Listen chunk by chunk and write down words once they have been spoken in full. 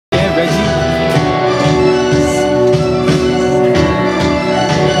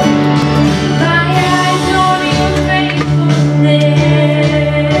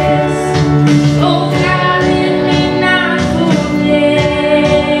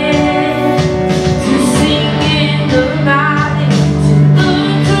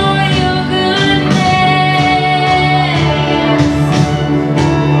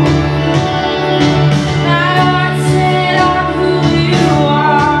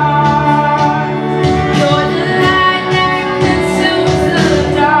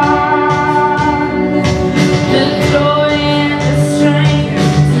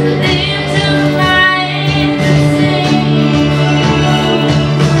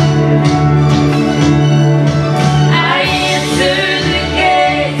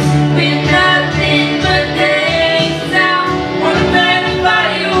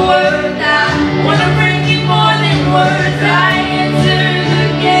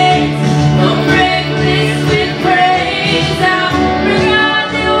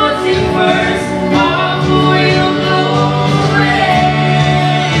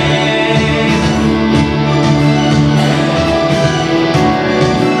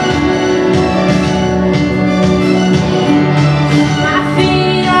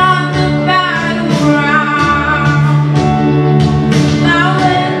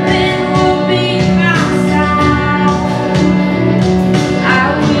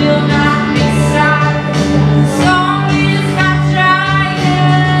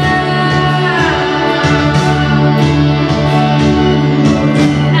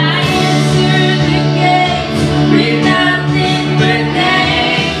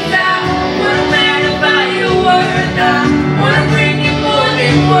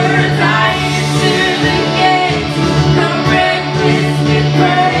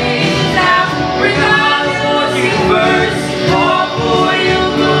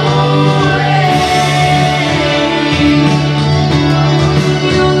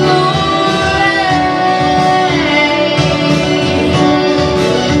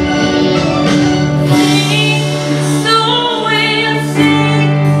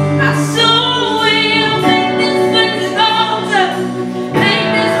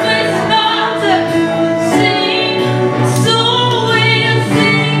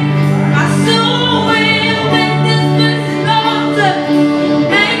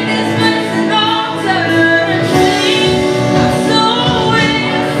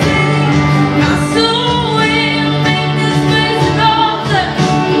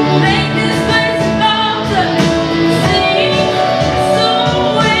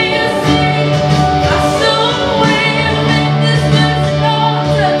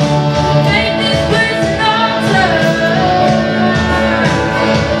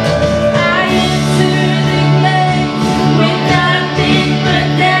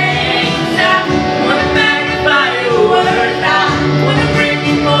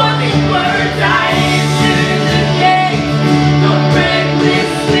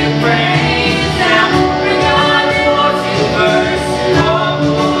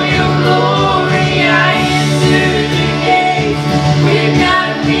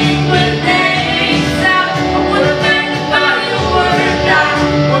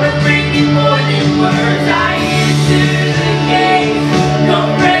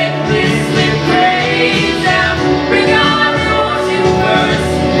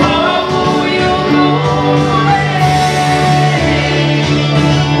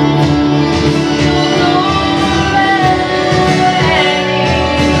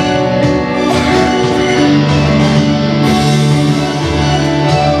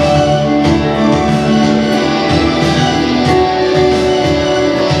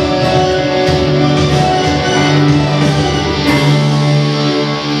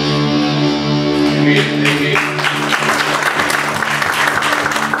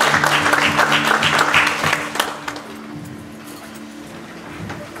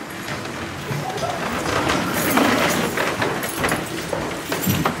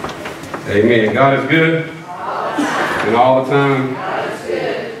Amen. God is good. And all the time.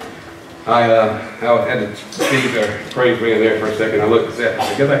 I had to speak or praise band there for a second. I looked at that. I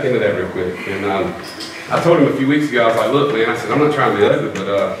said, go back into that real quick. And I told him a few weeks ago, I was like, look, man, I said, I'm not trying to be ugly,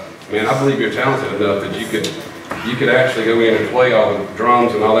 but man, I believe you're talented enough that you could actually go in and play all the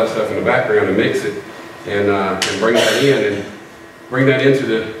drums and all that stuff in the background and mix it and bring that in and bring that into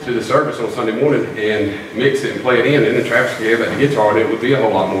the service on Sunday morning and mix it and play it in. And then Travis gave that the guitar and it would be a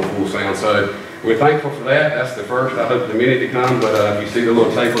whole lot more full sound. So we're thankful for that. That's the first. I hope the minute to come. But if you see the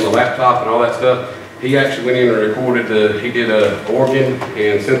little tape on the laptop and all that stuff, he actually went in and recorded. He did an organ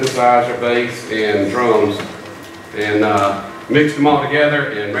and synthesizer, bass, and drums, and mixed them all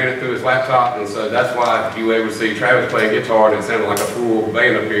together and ran it through his laptop. And so that's why you were able to see Travis playing guitar and it sounded like a full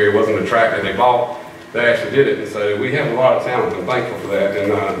band up here. It wasn't a track that they bought. They actually did it. And so we have a lot of talent. I'm thankful for that.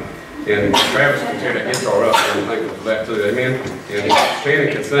 And Travis can tear that guitar up, and I'm thankful for that too, amen? And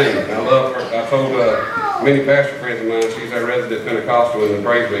Shannon can sing. I love her. I told many pastor friends of mine, she's our resident Pentecostal in the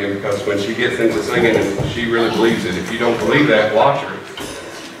praise band, because when she gets into singing, and she really believes it. If you don't believe that, watch her,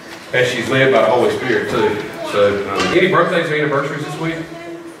 as she's led by the Holy Spirit too. So, any birthdays or anniversaries this week?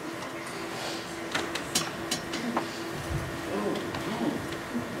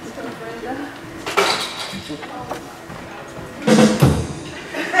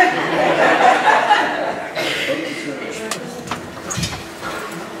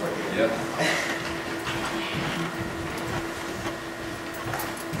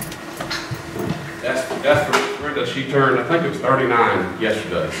 That's for Brenda. She turned, I think it was 39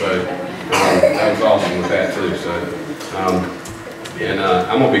 yesterday, so that was awesome with that too. So,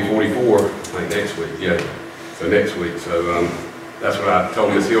 I'm gonna be 44 like next week. Yeah, so next week. So that's what I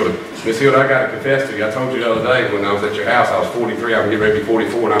told Miss Hilda. Miss Hilda, I got to confess to you. I told you the other day when I was at your house, I was 43. I'm getting ready to be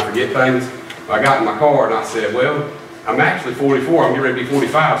 44, and I forget things. I got in my car and I said, well, I'm actually 44. I'm getting ready to be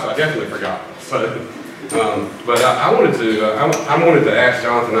 45, so I definitely forgot. So. But I wanted to ask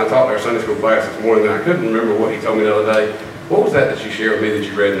Jonathan. I taught our Sunday school class this morning, and I couldn't remember what he told me the other day. What was that you shared with me that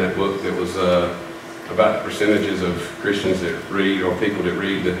you read in that book that was about the percentages of Christians that read, or people that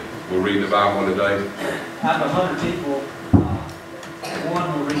will read the Bible in a day? Out of 100 people, one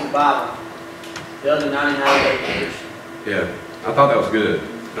will read the Bible. The other 99 will read the Christian. Yeah, I thought that was good.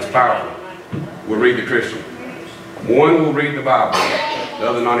 That's powerful. We'll read the Christian. One will read the Bible. The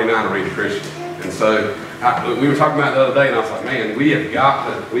other 99 will read the Christian. And so we were talking about it the other day, and I was like, man, we've got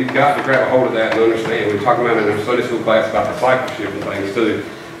to grab a hold of that and understand. We were talking about it in our Sunday school class about discipleship and things too,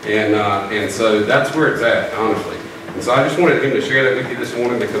 and so that's where it's at, honestly. And so I just wanted him to share that with you this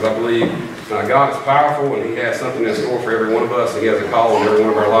morning, because I believe God is powerful and He has something in store for every one of us. And He has a call in every one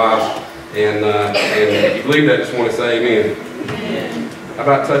of our lives. And if you believe that, just want to say amen. How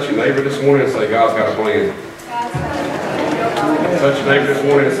about touch your neighbor this morning and say, God's got a plan? Touch your neighbor this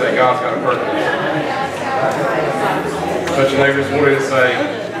morning and say, God's got a purpose. Touch your neighbor this morning and say,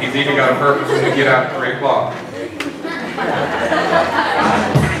 He's even got a purpose when we get out at 3 o'clock.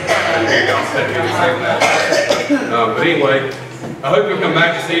 But anyway, I hope you'll come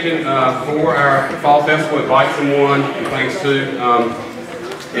back this evening for our fall festival. Invite someone and things too.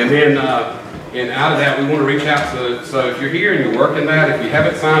 And then out of that, we want to reach out to, so if you're here and you're working that, if you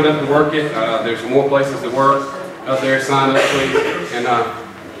haven't signed up to work it, there's more places to work up there. Sign up, please. And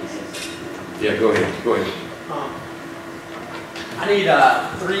yeah, go ahead. I need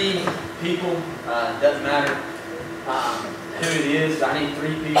 3 people. Doesn't matter who it is. I need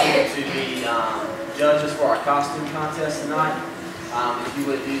 3 people to be judges for our costume contest tonight. If you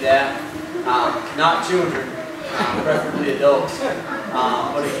would do that, not children, preferably adults.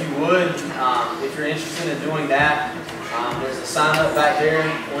 But if you would, if you're interested in doing that, there's a sign up back there,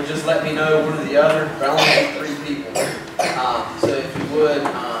 or just let me know one or the other. But I only need 3 people. So if you would,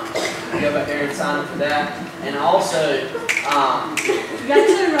 go back there and sign up for that. And also, you got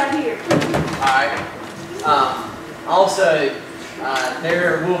 2 right here. Alright. Also,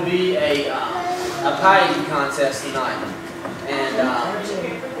 there will be a pie contest tonight. And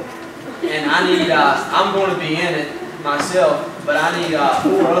I need, I'm going to be in it myself, but I need 4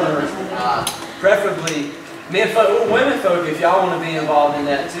 others, preferably men folk, or women folk, if y'all want to be involved in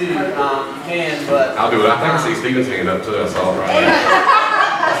that too, you can, but... I'll do it. I think I see Stephen's hand up too. That's all right.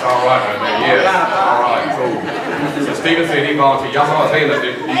 That's all right right there. Yes. All right. Cool. So Stephen said he volunteered. Y'all saw his hand up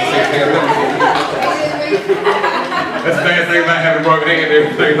there. You can see his hand up. That's the bad thing about having a broken hand and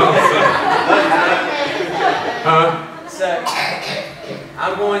everything also. So,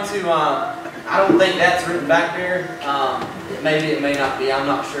 I'm going to, I don't think that's written back there. Maybe it may not be. I'm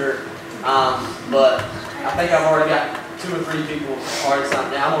not sure. But I think I've already got 2 or 3 people already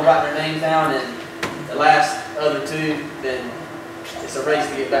signed down. I'm going to write their names down, and the last other 2, then it's a race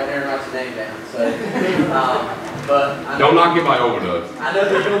to get back there and write your name down. So, but I Don't knock it by overdose. I know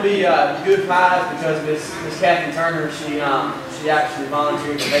there's going to be good pies because Miss Kathy Turner, she actually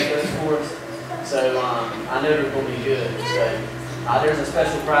volunteered to make those for us. So I know they're going to be good. So there's a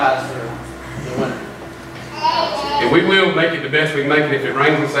special prize for the winner. And we will make it the best we can make it. If it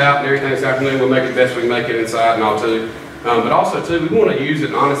rains us out and everything this afternoon, we'll make it the best we can make it inside and all too. But also too, we want to use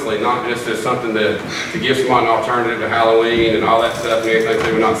it honestly, not just as something to give someone an alternative to Halloween and all that stuff and everything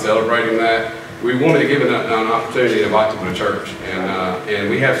too. We're not celebrating that. We wanted to give it an opportunity to invite people to church. And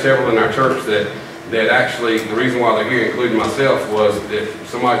we have several in our church that actually, the reason why they're here, including myself, was that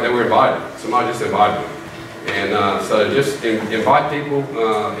they were invited. Somebody just invited them. And so just invite people,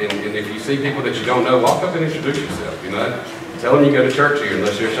 and if you see people that you don't know, walk up and introduce yourself, you know. Tell them you go to church here,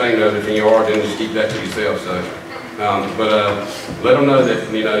 unless you're ashamed of it and you are, then just keep that to yourself. So, let them know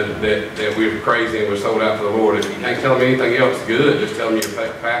that, you know, that we're crazy and we're sold out for the Lord. If you can't tell them anything else good, just tell them your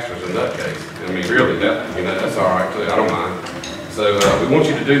pastor's a nutcase. I mean, really, that's all right too. I don't mind. So we want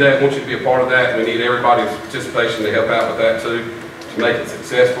you to do that. We want you to be a part of that. We need everybody's participation to help out with that too, to make it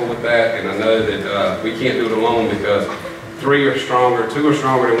successful with that. And I know that we can't do it alone because 3 are stronger, 2 are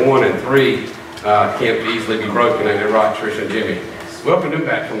stronger than 1, and 3 can't easily be broken. Ain't that right, Trish and Jimmy? Welcome them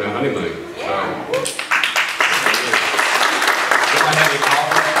back from their honeymoon.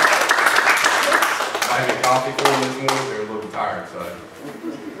 I had coffee for them this morning. They're a little tired, so.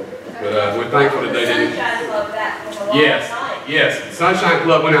 But we're thankful that they didn't. Sunshine Club that from a long Yes, night. yes. The Sunshine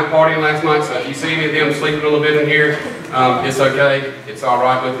Club went out partying last night, so if you see any of them sleeping a little bit in here, it's okay. It's all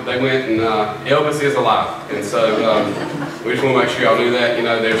right with it. They went, and Elvis is alive, and so we just want to make sure y'all knew that. You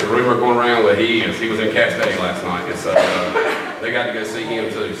know, there's a rumor going around that he is. He was in Cat Day last night, and so they got to go see him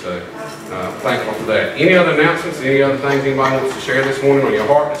too. So thankful for that. Any other announcements? Any other things anybody wants to share this morning on your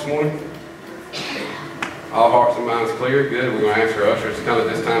heart this morning? All hearts and minds clear? Good. We're going to ask our ushers to come at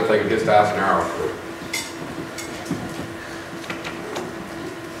this time, take a his house and our offering.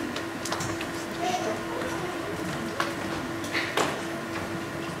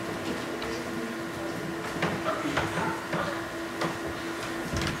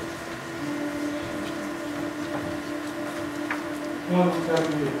 Lord, thank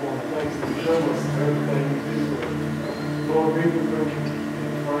you for so much for everything you do. Lord, be with them in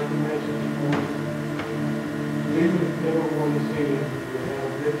the first message this morning. Be with everyone that's here. We'll have a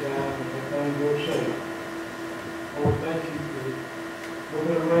good time and everything will safe. Lord, thank you for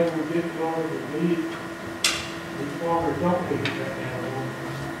whatever rain we get, Lord, we need. We farmers don't need it right now, Lord.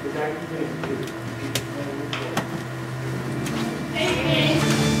 We thank you for it. Amen.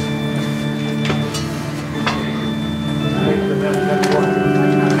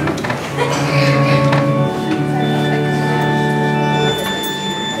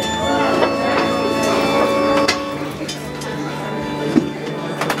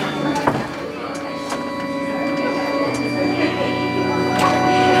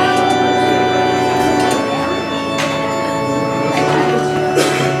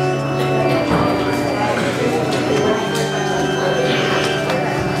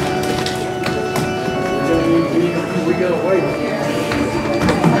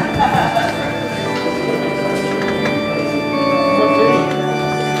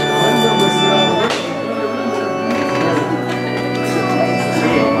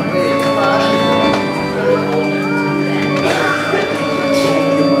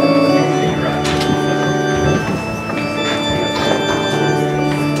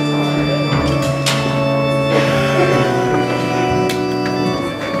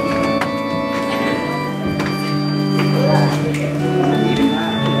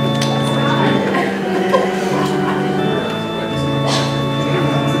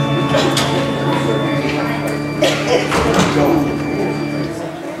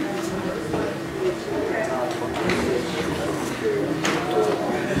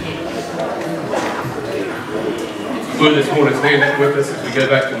 Would this morning stand up with us as we go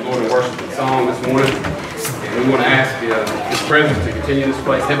back to the Lord and worship the song this morning. And we want to ask His presence to continue this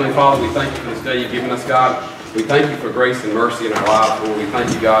place. Heavenly Father, we thank you for this day you've given us, God. We thank you for grace and mercy in our lives, Lord. We thank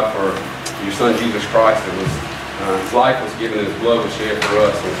you, God, for your Son, Jesus Christ, that was, his life was given, his blood was shed for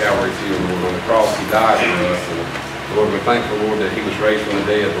us on Calvary's hill, Lord. On the cross, he died for us. And Lord, we're thankful, Lord, that he was raised from the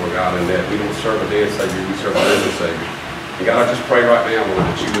dead, Lord God, and that we don't serve a dead Savior, we serve a living Savior. And God, I just pray right now, Lord,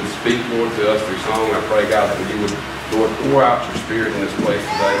 that you would speak, Lord, to us through song. I pray, God, that you would, Lord, pour out your Spirit in this place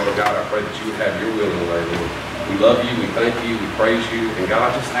today. Lord God, I pray that you would have your will in the way, Lord. We love you, we thank you, we praise you. And God, I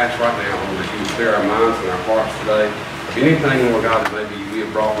just ask right now, Lord, that you would clear our minds and our hearts today. If anything, Lord God, that maybe we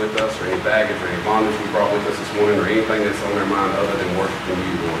have brought with us, or any baggage or any bondage we brought with us this morning, or anything that's on our mind other than worshiping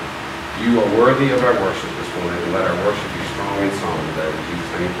you, Lord. You are worthy of our worship this morning, and let our worship be strong great song today. In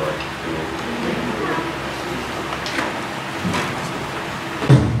Jesus' name we pray. Amen.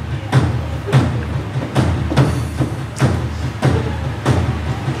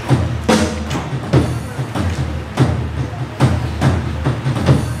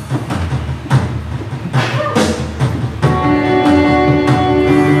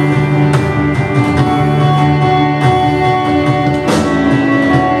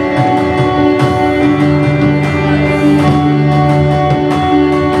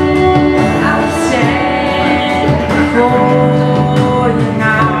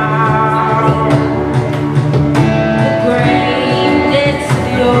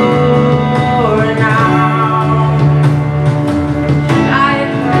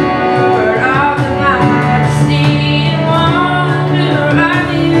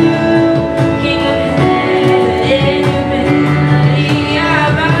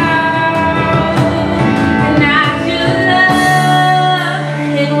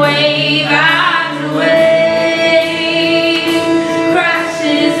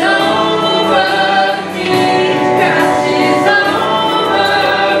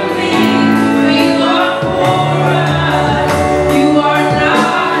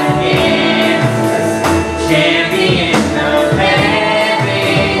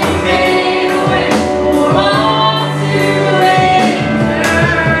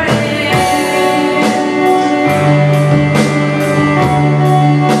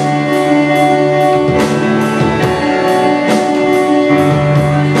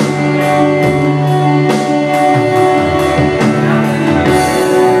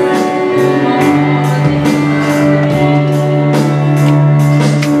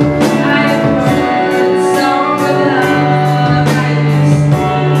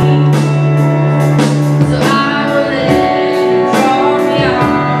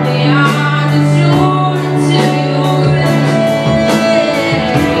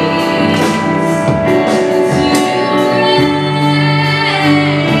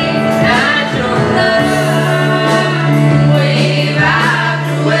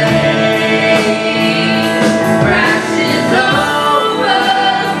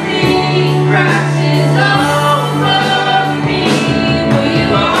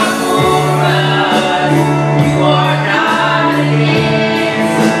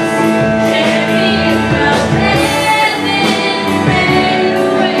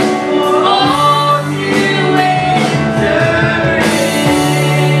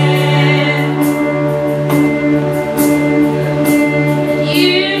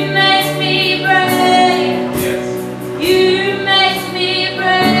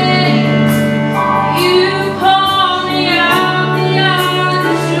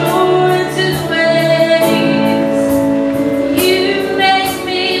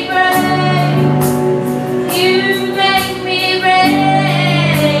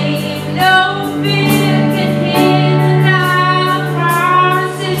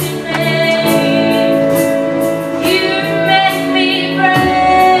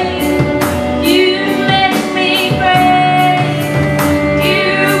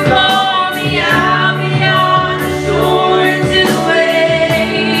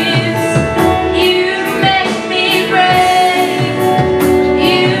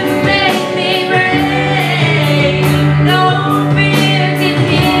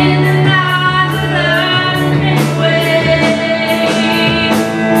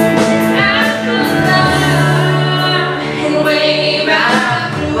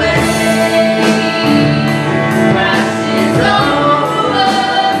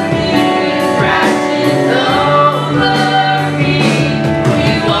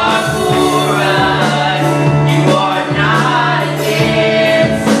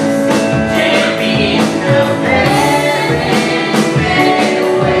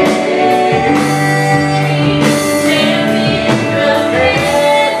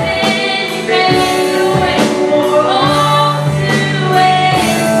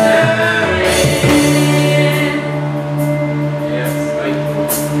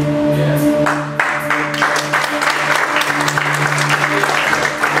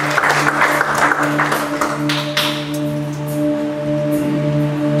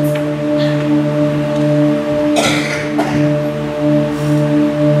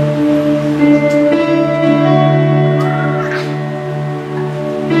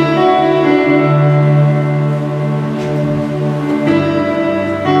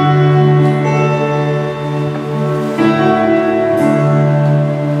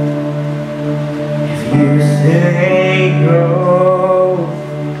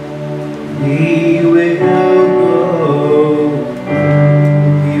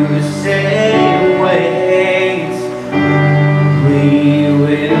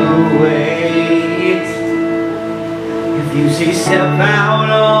 they step out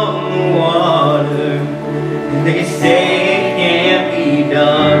on the water, and they say it can't be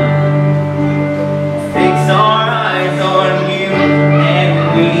done. Fix our eyes on you,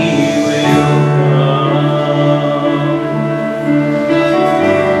 and we will come.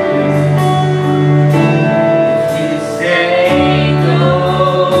 If you say go,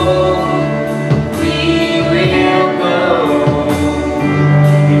 we will go.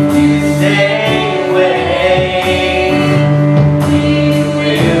 If you say wait, we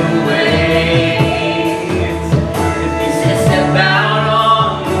will wait. If you say step out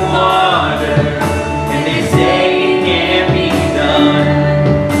on the water, and they say it can't be done,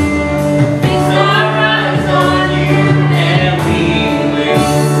 fix our eyes on you, and we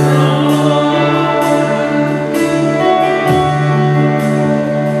will come.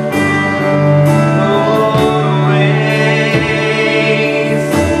 Your ways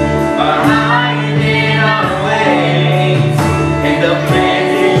are higher than our ways, and the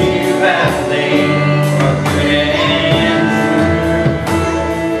plans that you have laid are good and true.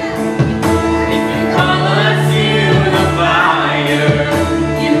 If you call us to the fire,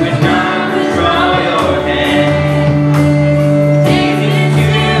 you would not withdraw your hand. Take it to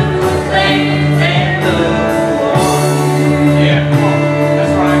the flames and look for you. Yeah, come on.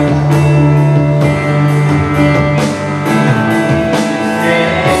 That's right. Say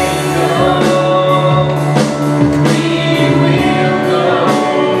go, we will go.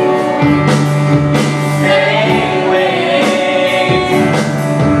 Say wait,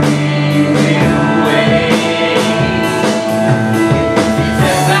 we will wait.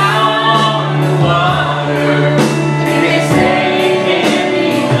 Step out on the water, and they say it can't be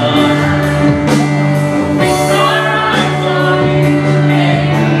done. Fix our eyes on you,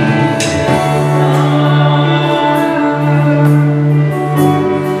 and we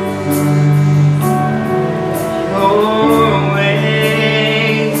Your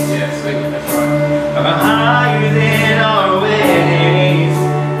ways Yeah, sing it. That's right. are higher than our ways,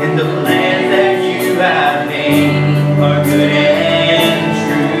 and the plans that you have made are good and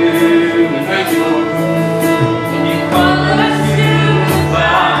true. Thank you, Lord. When you call us to the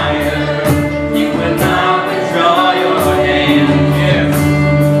fire, you will not withdraw your hand. Yes.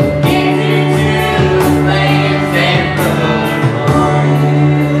 Give it to the flames and look on.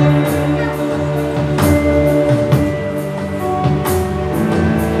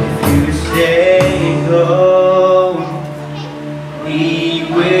 If you say go, we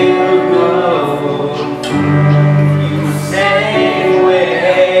will go. If you say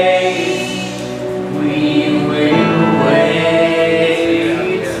wait, we will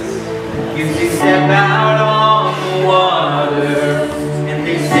wait. If they step out on the water, and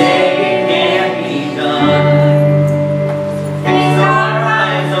they say it can't be done, fix our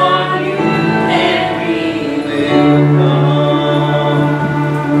eyes on you, and we will come.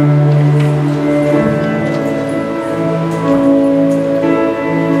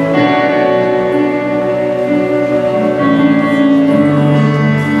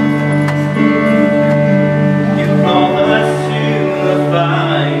 You call us to the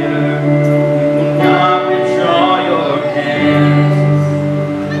fire, you will not withdraw your hands.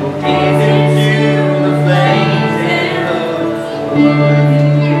 We'll give it to the flames and look for you.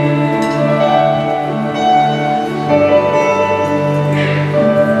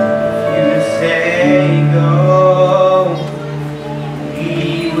 You say go,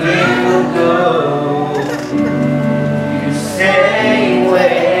 we will go. You say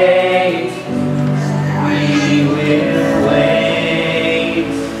wait, we will wait.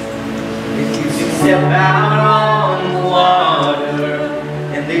 If you step out on the water,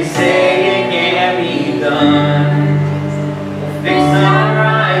 and they say it can't be done, fix our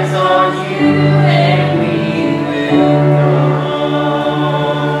eyes on you, and we will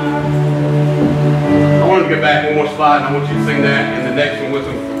come. I want to go back one more slide, and I want you to sing that and the next one with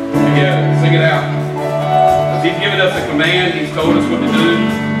them together. Sing it out. Because He's given us a command. He's told us what to do.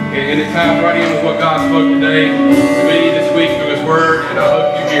 And it ties right in with what God spoke today to me this week through His Word, and I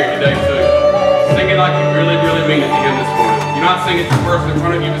hope you hear it today too. Sing it like you really, really mean it to Him this morning. You're not singing to the person in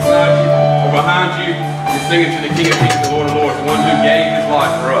front of you, beside you, or behind you. You're singing to the King of Kings, the Lord of Lords, the one who gave His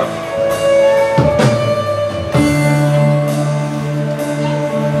life for us.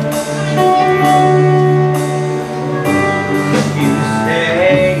 You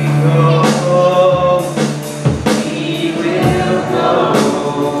say go, we will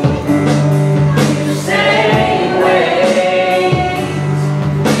go. You say wait,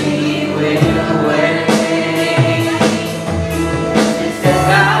 we will wait. Step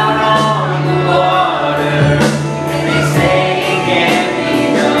out on the water, and they say it can't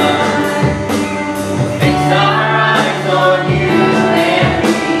be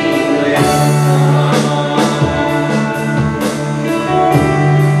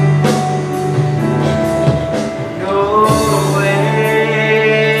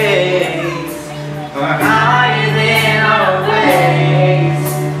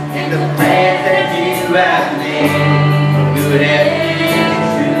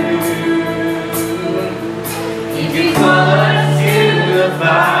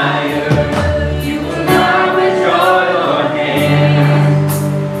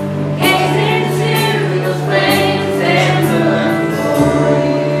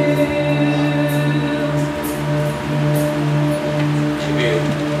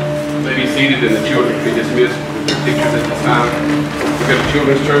seated and the children can be dismissed with their teachers at this time. We go to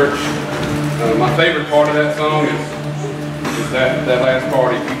Children's Church. My favorite part of that song is that last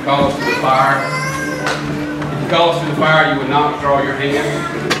part. If you call us to the fire, you would not withdraw your hand.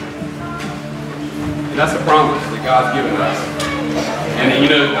 And that's a promise that God's given us. And you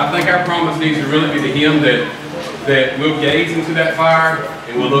know, I think our promise needs to really be to Him that we'll gaze into that fire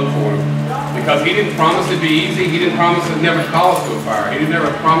and we'll look for Him. Because He didn't promise it'd be easy. He didn't promise to never call us to a fire. He didn't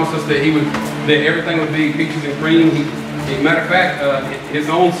never promise us that everything would be peaches and cream. Matter of fact, His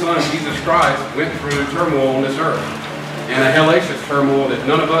own Son, Jesus Christ, went through turmoil on this earth. And a hellacious turmoil that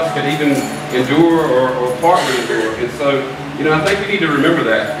none of us could even endure or partly endure. And so, you know, I think we need to remember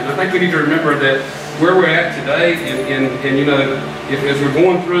that. And I think we need to remember that where we're at today, and you know, as we're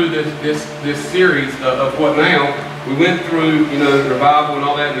going through this series of what now, we went through, you know, revival and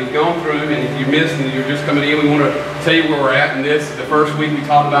all that, and we've gone through, and if you missed and you're just coming in, we want to tell you where we're at in this. The first week we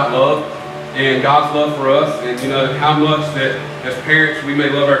talked about love and God's love for us, and you know, how much that as parents we may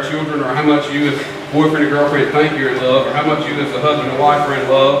love our children, or how much you as boyfriend and girlfriend think you're in love, or how much you as a husband and wife are in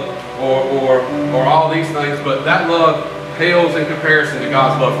love, or all these things, but that love pales in comparison to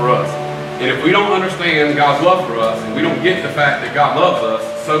God's love for us. And if we don't understand God's love for us, and we don't get the fact that God loves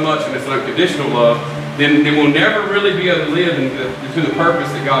us so much and it's an unconditional love, then we'll never really be able to live into the purpose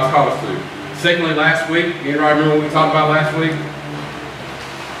that God's called us to. Secondly, last week, you remember what we talked about last week?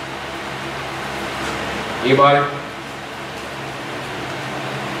 Anybody?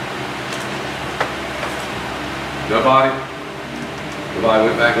 Nobody? Nobody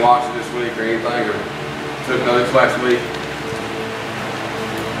went back and watched it this week or anything, or took notes last week?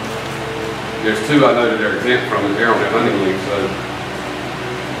 There's two I know that they're exempt from it. They're on their honeymoon, so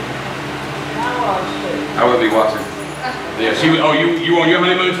I would be watching. Yeah, she would. Oh, you on your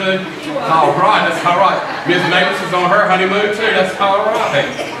honeymoon too? All right, that's all right. Ms. Mavis was on her honeymoon too. That's all right.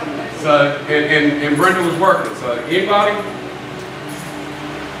 So and Brenda was working. So anybody?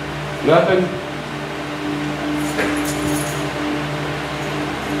 Nothing.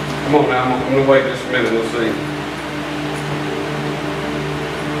 Come on now. I'm gonna wait just a minute. We'll see.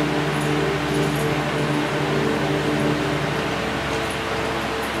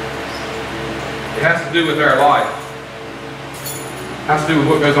 It has to do with our life. It has to do with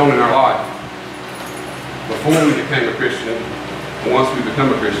what goes on in our life before we became a Christian and once we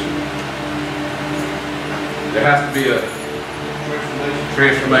become a Christian. There has to be a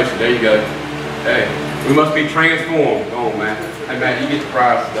transformation. There you go. Hey, we must be transformed. Go on, Matt. Hey, Matt, you get the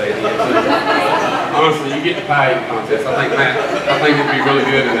prize today. Honestly, you get the pie eating contest. I think you'd be really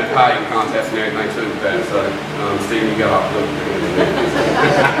good in that pie eating contest and everything too with that. So, Stephen, you got off the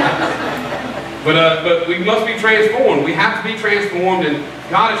But we must be transformed. We have to be transformed, and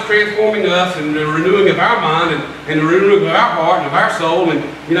God is transforming us and the renewing of our mind and the renewing of our heart and of our soul. And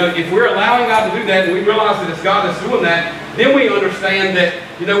you know, if we're allowing God to do that and we realize that it's God that's doing that, then we understand that,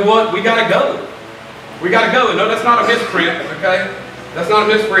 you know what, we got to go. We got to go. No, that's not a misprint, okay? That's not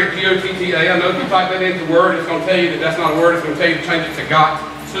a misprint, G-O-T-T-A. I know if you type that into Word, it's going to tell you that that's not a word. It's going to tell you to change it to got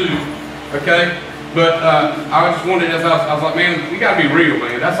to, okay? But I just wanted, as I was like, man, we got to be real,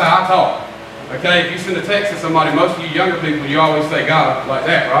 man. That's how I talk. Okay, if you send a text to somebody, most of you younger people, you always say God like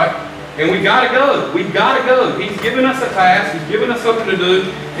that, right? And we gotta go. We gotta go. He's given us a task. He's given us something to do,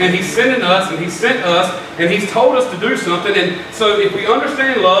 and He's sending us, and He's sent us, and He's told us to do something. And so, if we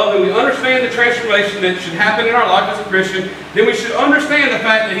understand love and we understand the transformation that should happen in our life as a Christian, then we should understand the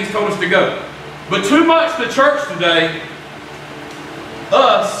fact that He's told us to go. But too much the church today,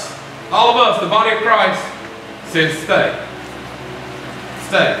 us, all of us, the body of Christ, says stay.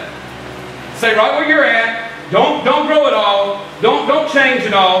 Stay. Stay right where you're at. Don't grow at all. Don't change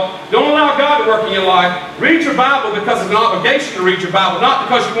at all. Don't allow God to work in your life. Read your Bible because it's an obligation to read your Bible, not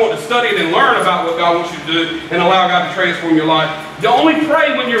because you want to study it and learn about what God wants you to do and allow God to transform your life. You only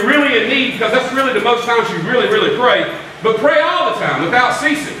pray when you're really in need, because that's really the most times you really, really pray. But pray all the time without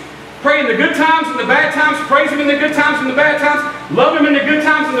ceasing. Pray in the good times and the bad times. Praise Him in the good times and the bad times. Love Him in the good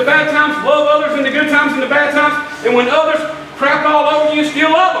times and the bad times. Love others in the good times and the bad times. And when others crap all over you,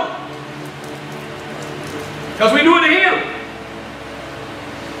 still love them. Because we do it to Him.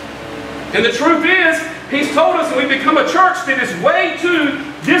 And the truth is, He's told us that we become a church that is way to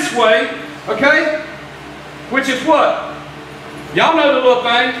this way, okay? Which is what? Y'all know the little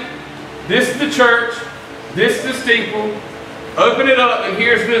thing. This is the church. This is the steeple. Open it up and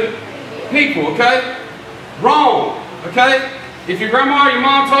here's the people, okay? Wrong, okay? If your grandma or your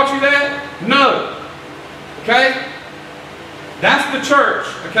mom taught you that, no. Okay? That's the church,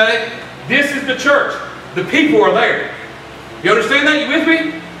 okay? This is the church. The people are there. You understand that? You with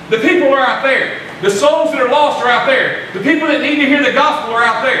me? The people are out there. The souls that are lost are out there. The people that need to hear the gospel are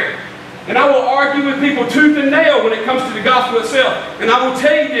out there. And I will argue with people tooth and nail when it comes to the gospel itself. And I will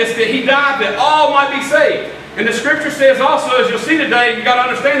tell you this, that he died that all might be saved. And the scripture says also, as you'll see today, you got to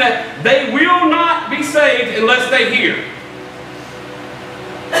understand that they will not be saved unless they hear.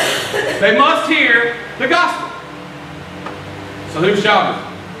 They must hear the gospel. So whose job is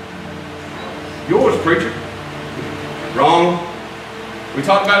it? Yours, preacher. Wrong. We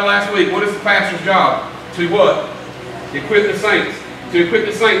talked about it last week. What is the pastor's job? To what? Equip the saints. To equip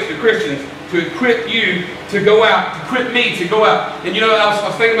the saints, the Christians, to equip you to go out, to equip me to go out. And you know, I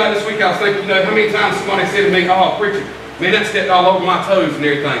was thinking about this week, I was thinking, you know, how many times somebody said to me, oh, preacher, man, that stepped all over my toes and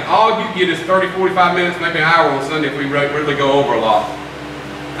everything. All you get is 30, 45 minutes, maybe an hour on Sunday if we really go over a lot.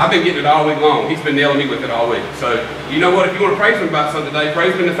 I've been getting it all week long. He's been nailing me with it all week. So, you know what, if you want to praise him about something today,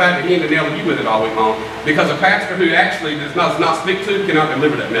 praise him in the fact that he ain't been nailing you with it all week long. Because a pastor who actually does not speak to cannot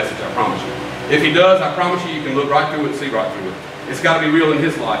deliver that message, I promise you. If he does, I promise you, you can look right through it and see right through it. It's got to be real in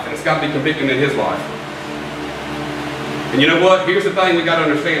his life, and it's got to be convicting in his life. And you know what? Here's the thing we got to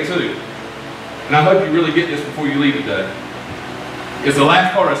understand too. And I hope you really get this before you leave today. Is the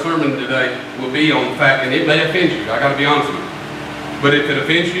last part of the sermon today will be on the fact, and it may offend you, I got to be honest with you. But if it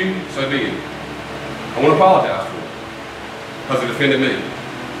offends you, so be it. I want to apologize for it, because it offended me.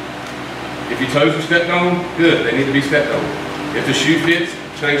 If your toes are stepped on, good, they need to be stepped on. If the shoe fits,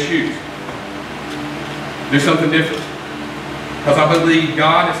 change shoes. Do something different. Because I believe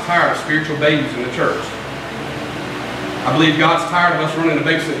God is tired of spiritual babies in the church. I believe God's tired of us running a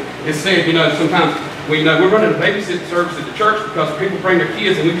babysitting. It's said, you know, sometimes we're running a babysitting service at the church because people bring their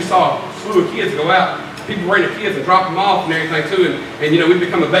kids, and we just saw a slew of kids go out. People bring their kids and drop them off and everything too, and you know, we've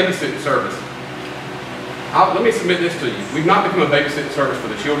become a babysitting service. Let me submit this to you. We've not become a babysitting service for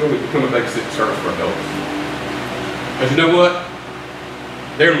the children, we've become a babysitting service for adults. Because you know what?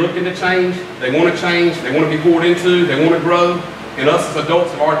 They're looking to change, they want to be poured into, they want to grow. And us as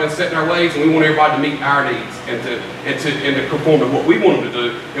adults have already been set in our ways, and we want everybody to meet our needs and to conform to what we want them to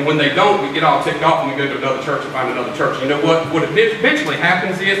do. And when they don't, we get all ticked off and we go to another church and find another church. You know what? What eventually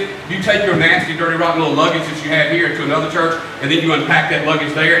happens is you take your nasty, dirty, rotten little luggage that you have here to another church, and then you unpack that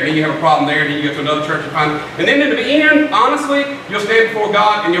luggage there, and then you have a problem there, and then you go to another church and find it. And then in the end, honestly, you'll stand before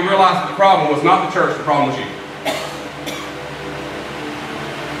God and you'll realize that the problem was not the church, the problem was you.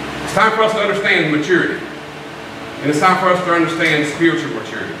 It's time for us to understand maturity. And it's time for us to understand spiritual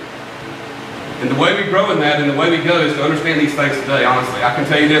maturity. And the way we grow in that and the way we go is to understand these things today, honestly. I can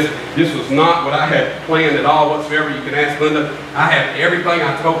tell you this was not what I had planned at all whatsoever. You can ask Linda. I had everything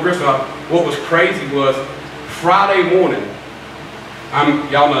I told Crystal. What was crazy was Friday morning,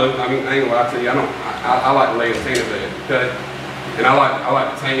 y'all know, I ain't gonna lie to you, I like to lay in tan bed, okay? And I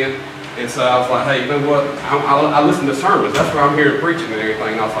like to tan. And so I was like, hey, you know what? I listen to sermons. That's why I'm here preaching and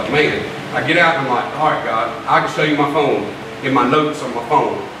everything. And I was like, man, I get out and I'm like, all right, God, I can show you my phone, in my notes on my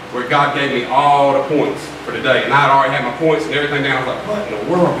phone, where God gave me all the points for today. And I had already had my points and everything down. I was like, what in the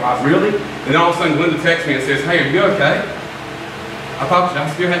world, God, really? And then all of a sudden, Linda texts me and says, hey, are you okay?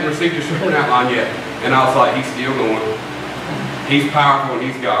 I still hadn't received your sermon outline yet. And I was like, he's still going. He's powerful and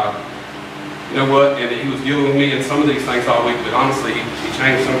he's God. You know what? And he was dealing with me in some of these things all week, but honestly, he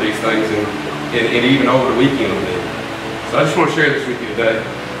changed some of these things and even over the weekend with me. So I just want to share this with you today.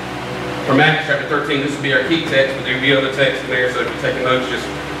 From Acts chapter 13, this will be our key text, but there will be other texts in there, so if you're taking notes, just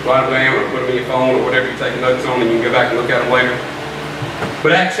write them down or put them in your phone or whatever you're taking notes on, and you can go back and look at them later.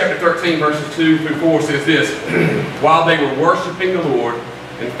 But Acts chapter 13, verses 2 through 4 says this: while they were worshiping the Lord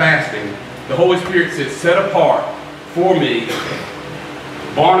and fasting, the Holy Spirit said, set apart for me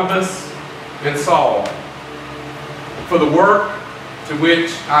Barnabas and Saul for the work to which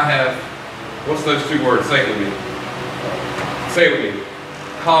I have, what's those two words? Say it with me. Say it with me.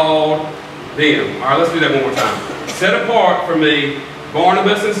 Called them. All right, let's do that one more time. Set apart for me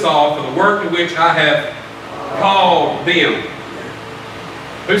Barnabas and Saul for the work to which I have called them.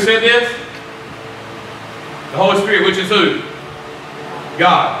 Who said this? The Holy Spirit, which is who?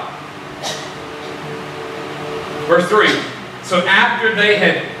 God. Verse 3. So after they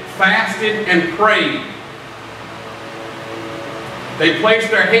had fasted and prayed, they placed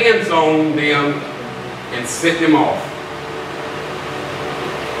their hands on them and sent them off.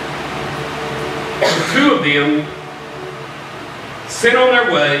 The two of them sent on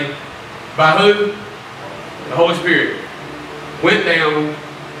their way by who? The Holy Spirit. Went down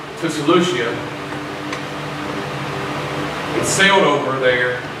to Seleucia and sailed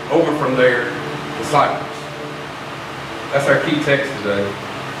over from there to Cyprus. That's our key text today.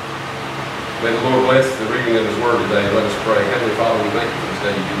 May the Lord bless the reading of His Word today. Let us pray. Heavenly Father, we thank you for this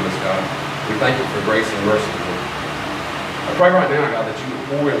day you give us, God. We thank you for grace and mercy, Lord. I pray right now, God, that you would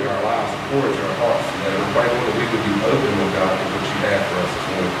pour into our lives and pour into our hearts today. And I pray, Lord, that we would be open, Lord God, to what you have for us this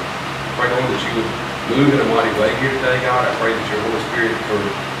morning. I you would move in a mighty way here today, God. I pray that your Holy Spirit, or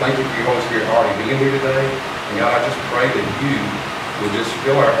thank you for your Holy Spirit already being here today. And God, I just pray that you would just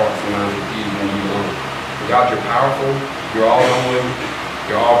fill our hearts and minds with you and you alone. And God, you're powerful, you're all-knowing,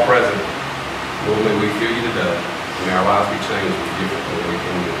 you're all-present. Lord, may we feel you today, and may our lives be changed and different than we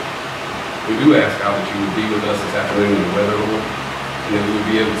can do. We do ask, God, that you would be with us this afternoon in the weather, Lord, and that we would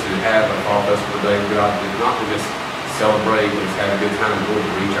be able to have a fall festival today, God, not to just celebrate and just have a good time, Lord,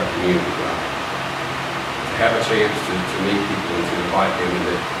 to reach our community, God. To have a chance to meet people and to invite them, and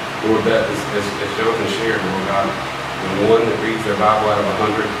that, Lord, that as Jonathan shared, Lord God, the one that reads their Bible out of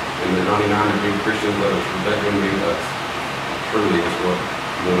 100 and the 99 that read Christian letters, let them read us. Truly is what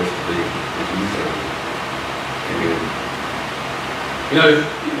you want us to be. In Jesus' name. Amen. You know,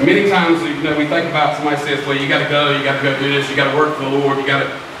 many times, we think about somebody says, well, you got to go do this, you got to work for the Lord, you got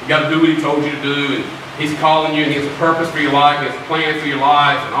to do what He told you to do, and He's calling you, and He has a purpose for your life, He has a plan for your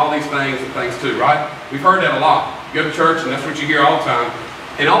life, and all these things and things too, right? We've heard that a lot. You go to church, and that's what you hear all the time.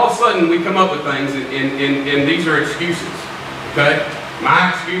 And all of a sudden, we come up with things, and these are excuses, okay?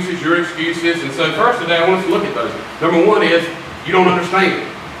 My excuses, your excuses. And so first today, I want us to look at those. Number one is, you don't understand.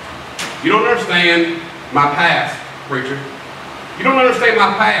 You don't understand my past, preacher. You don't understand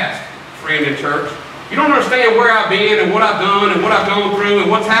my past, friend in church. You don't understand where I've been and what I've done and what I've gone through and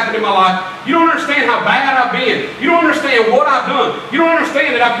what's happened in my life. You don't understand how bad I've been. You don't understand what I've done. You don't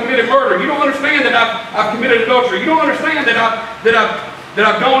understand that I've committed murder. You don't understand that I've committed adultery. You don't understand that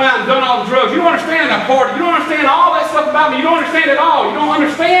I've gone out and done all the drugs. You don't understand that I've partied. You don't understand all that stuff about me. You don't understand it all. You don't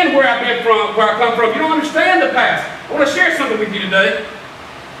understand where I've been from, where I come from. You don't understand the past. I want to share something with you today.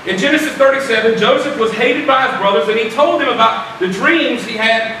 In Genesis 37, Joseph was hated by his brothers, and he told them about the dreams he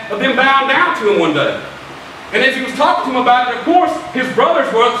had of them bowing down to him one day. And as he was talking to them about it, of course, his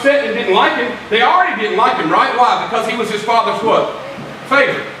brothers were upset and didn't like him. They already didn't like him, right? Why? Because he was his father's what?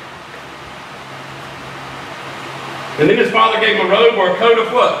 Favorite. And then his father gave him a robe or a coat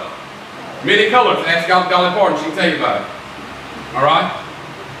of what? Many colors. Ask Dolly Parton, she can tell you about it. All right?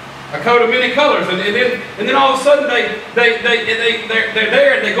 A coat of many colors. And then all of a sudden they're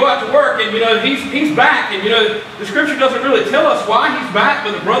there and they go out to work, and he's back, and the scripture doesn't really tell us why he's back,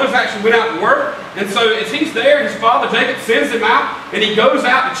 but the brothers actually went out to work. And so as he's there, his father Jacob sends him out, and he goes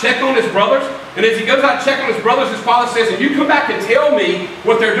out to check on his brothers. And as he goes out to check on his brothers, his father says, and you come back and tell me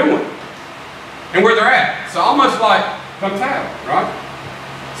what they're doing and where they're at. So almost like, come tell, right?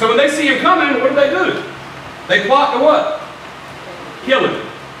 So when they see him coming, what do? They plot to what? Kill him.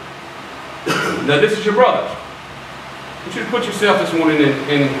 Now this is your brothers. I want you to put yourself this morning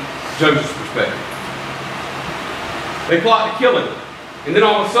in Joseph's perspective. They plot to kill him. And then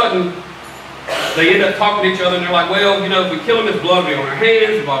all of a sudden, they end up talking to each other, and they're like, well, if we kill him, his blood will be on our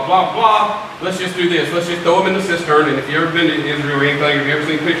hands, blah, blah, blah. Let's just do this. Let's just throw him in the cistern. And if you've ever been to Israel or anything, if you've ever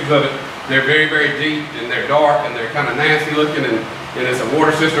seen pictures of it, they're very, very deep, and they're dark, and they're kind of nasty looking, and it's a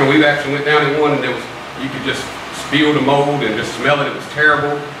water cistern. We actually went down in one, and you could just feel the mold and just smell it. It was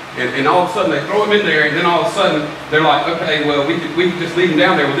terrible. And all of a sudden they throw him in there, and then all of a sudden they're like, okay, well, we could just leave him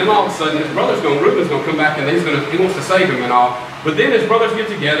down there. Well, then all of a sudden his brother's Reuben's going to come back, and he wants to save him and all. But then his brothers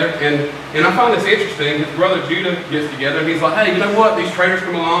get together, and I find this interesting. His brother Judah gets together, and he's like, hey, you know what? These traders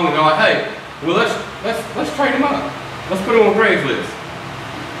come along, and they're like, hey, well, let's trade him up. Let's put him on Craigslist.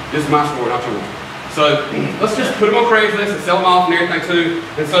 This is my story, not yours. So let's just put him on Craigslist and sell him off and everything too.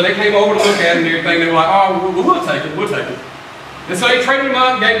 And so they came over to look at him and everything. They were like, oh, we'll take him. And so they traded him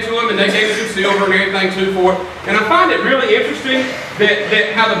up, gave it to him, and they gave him some silver and everything too for it. And I find it really interesting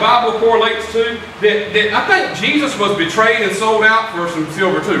that how the Bible correlates to that I think Jesus was betrayed and sold out for some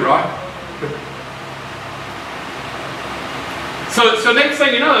silver too, right? So next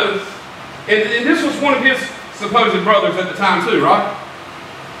thing you know, and this was one of his supposed brothers at the time too, right?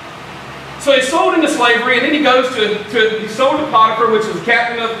 So he's sold into slavery, and then he goes he's sold to Potiphar, which is the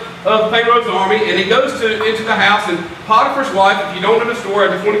captain of Pharaoh's army, and he goes into the house, and Potiphar's wife, if you don't know the story,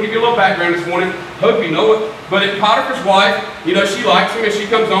 I just want to give you a little background this morning, hope you know it, but Potiphar's wife, she likes him, and she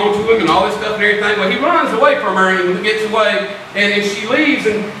comes on to him, and all this stuff and everything, well, he runs away from her, and gets away, and she leaves,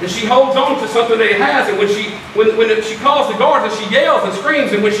 and she holds on to something that he has, and when she calls the guards, and she yells and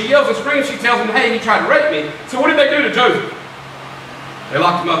screams, and when she yells and screams, she tells them, hey, he tried to rape me. So what did they do to Joseph? They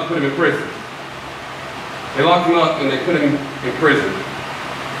locked him up and put him in prison. They locked him up and they put him in prison.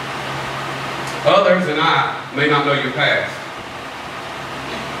 Others and I may not know your past.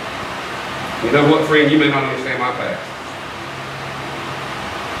 You know what, friend? You may not understand my past.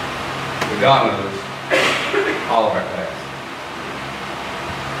 But God knows all of our past.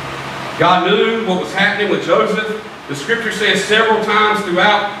 God knew what was happening with Joseph. The scripture says several times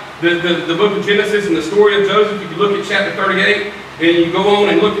throughout the book of Genesis and the story of Joseph, if you look at chapter 38, and you go on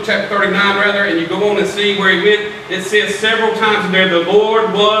and look at chapter 39 rather, and you go on and see where he went, it says several times in there, the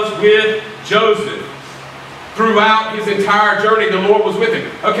Lord was with Joseph. Throughout his entire journey, the Lord was with him.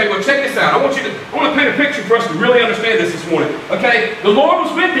 Okay, well check this out. I want to paint a picture for us to really understand this morning. Okay, the Lord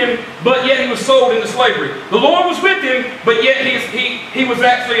was with him, but yet he was sold into slavery. The Lord was with him, but yet he was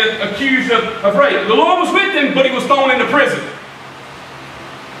actually accused of rape. The Lord was with him, but he was thrown into prison.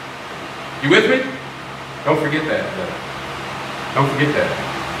 You with me? Don't forget that. Don't forget that.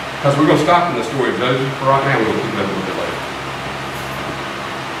 Because we're going to stop in the story of Joseph for right now. We're going to keep that a little bit later.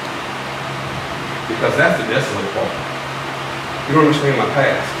 Because that's the desolate part. You don't understand my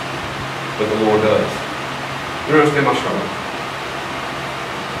past, but the Lord does. You don't understand my struggle.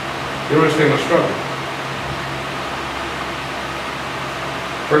 You don't understand my struggle.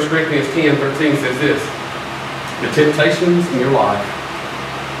 1 Corinthians 10:13 says this: the temptations in your life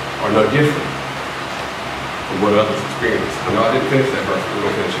are no different from what others experience. I know I didn't finish that verse, but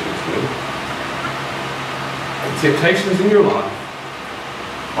we're going to finish it this morning. The temptations in your life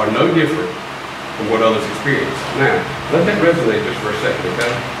are no different from what others experience. Now, let that resonate just for a second, okay?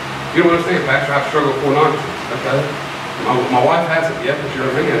 You don't understand, Pastor, I've struggled with pornography, okay? My wife hasn't yet, but you're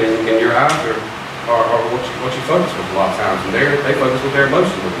a man, and your eyes are what you focus with a lot of times, and they focus with their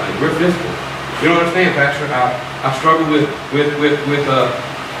emotional things. We're physical. You don't understand, Pastor, I struggle with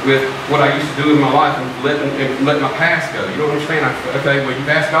what I used to do in my life and let my past go. You don't understand. Okay, well, you've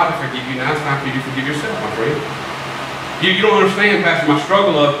asked God to forgive you, now it's time for you to forgive yourself, my friend. You don't understand, Pastor, my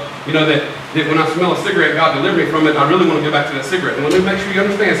struggle of, that when I smell a cigarette, God delivered me from it, I really want to go back to that cigarette. And let me make sure you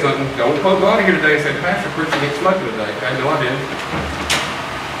understand something. Don't quote God here today and say, Pastor, Christian ain't smoking today. Okay, no, I didn't.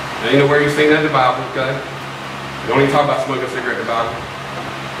 Ain't nowhere you've seen that in the Bible, okay? Don't even talk about smoking a cigarette in the Bible.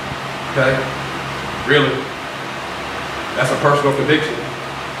 Okay? Really? That's a personal conviction.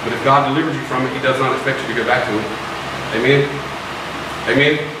 But if God delivers you from it, He does not expect you to go back to it. Amen?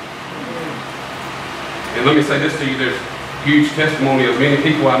 Amen? And let me say this to you, there's huge testimony of many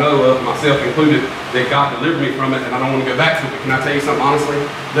people I know of, myself included, that God delivered me from it and I don't want to go back to it. But can I tell you something honestly?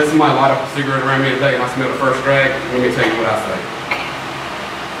 Let somebody light up a cigarette around me today and I smell the first drag, let me tell you what I say.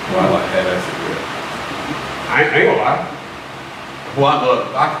 Well, I like to have that cigarette. I ain't gonna lie. Well,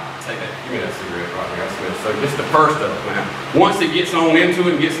 I take that. Give me that cigarette right there. I smell it. So just the first of it, man. Once it gets on into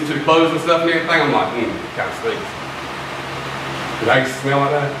it and gets into the clothes and stuff and everything, I'm like, it kind of stinks. Did I used to smell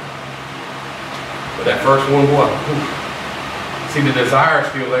like that? But that first one, boy, see, the desire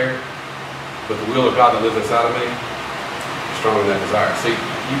is still there, but the will of God that lives inside of me is stronger than that desire. See,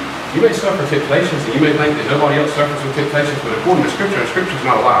 you may suffer temptations, and you may think that nobody else suffers with temptations, but according to Scripture, and Scripture is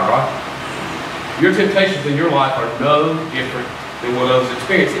not a lie, right? Your temptations in your life are no different than what others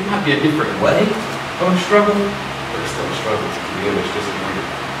experience. It might be a different way of a struggle, but it's still a struggle to the end. It's just weird.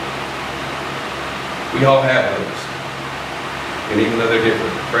 We all have those, and even though they're different,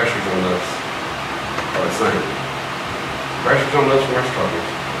 the pressures on us are the same. Pressures on us from our struggles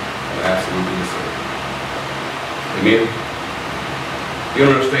are absolutely the same. Amen? You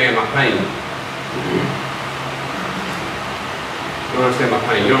don't understand my pain. You don't understand my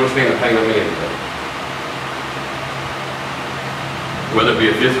pain. You don't understand the pain I'm in today. Whether it be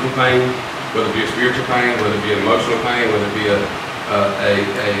a physical pain, whether it be a spiritual pain, whether it be an emotional pain, whether it be a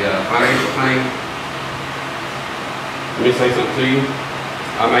financial pain. Let me say something to you.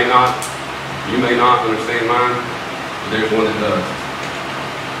 You may not understand mine, but there's one that does.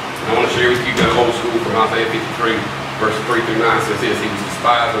 And I want to share with you the whole school from Isaiah 53, verses 3 through 9 says this: He was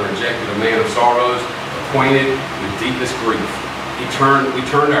despised and rejected, a man of sorrows, acquainted with deepest grief. We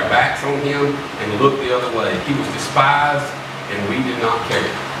turned our backs on Him and looked the other way. He was despised and we did not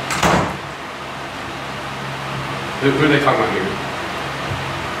care. Who are they talking about here?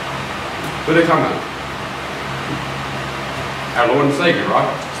 Who are they talking about? Our Lord and Savior, right?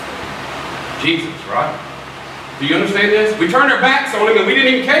 Jesus, right? Do you understand this? We turned our backs on Him and we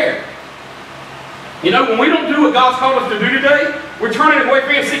didn't even care. You know, when we don't do what God's called us to do today, we're turning away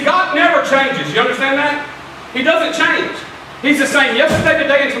from Him. See, God never changes. You understand that? He doesn't change. He's the same yesterday,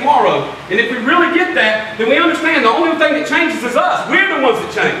 today, and tomorrow. And if we really get that, then we understand the only thing that changes is us. We're the ones that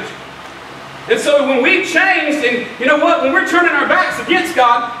change. And so when we changed, and you know what, when we're turning our backs against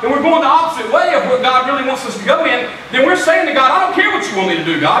God, and we're going the opposite way of what God really wants us to go in, then we're saying to God, I don't care what you want me to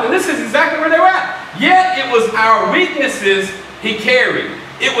do, God. And this is exactly where they were at. Yet it was our weaknesses He carried.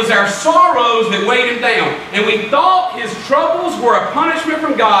 It was our sorrows that weighed Him down. And we thought His troubles were a punishment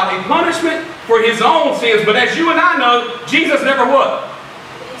from God, a punishment for His own sins. But as you and I know, Jesus never what?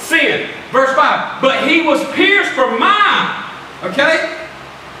 Sinned. Verse 5. But He was pierced for mine. Okay?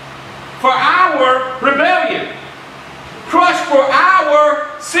 For our rebellion. crushed for our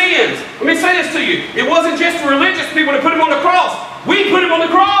sins. Let me say this to you. It wasn't just religious people that put him on the cross. We put him on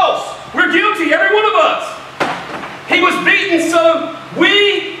the cross. We're guilty, every one of us. He was beaten so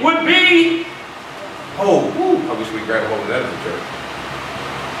we would be whole. I wish we could grab a hold of that as a church.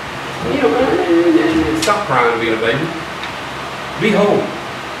 Stop crying and being a baby. Be whole.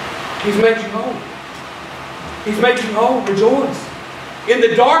 He's made you whole. He's made you whole. Rejoice. In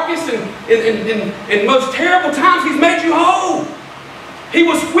the darkest and most terrible times, He's made you whole. He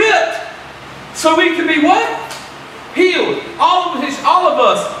was whipped so we could be what? Healed. All of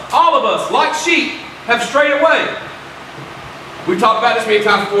us, like sheep, have strayed away. We've talked about this many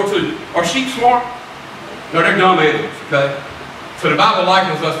times before too. Are sheep smart? No, they're dumb animals, okay? So the Bible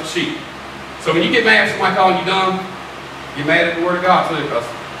likens us to sheep. So when you get mad at somebody calling you dumb, get mad at the Word of God too, because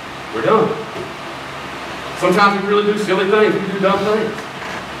we're dumb. Sometimes we really do silly things. We do dumb things.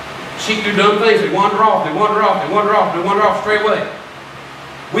 Sheep do dumb things. They wander off. They wander off. They wander off. They wander off straight away.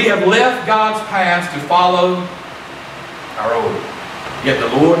 We have left God's path to follow our own. Yet the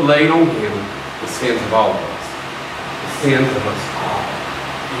Lord laid on Him the sins of all of us. The sins of us all.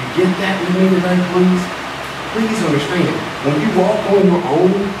 Do you get that with me today, please? Please understand. When you walk on your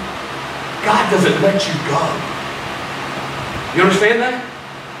own, God doesn't let you go. You understand that?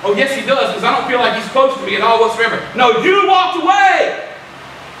 Oh, yes, He does, because I don't feel like He's close to me at all whatsoever. No, you walked away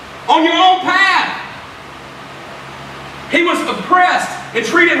on your own path. He was oppressed and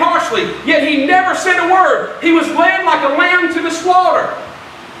treated harshly, yet He never said a word. He was led like a lamb to the slaughter.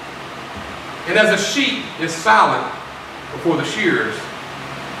 And as a sheep is silent before the shearers,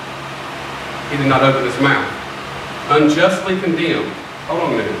 He did not open His mouth. Unjustly condemned. Hold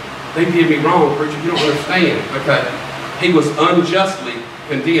on a minute. They did me wrong, preacher. You don't understand. Okay. He was unjustly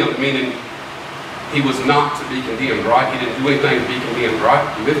condemned, meaning he was not to be condemned, right? He didn't do anything to be condemned, right?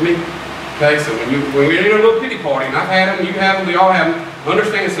 You with me? Okay, so when we're in a little pity party, and I've had them, you have them, we all have them,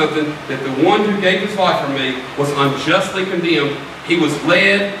 understand something, that the one who gave His life for me was unjustly condemned. He was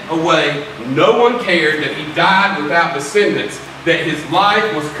led away. No one cared that He died without descendants, that His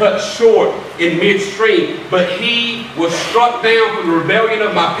life was cut short in midstream, but He was struck down for the rebellion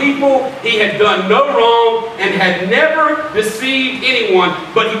of my people. He had done no wrong and had never deceived anyone,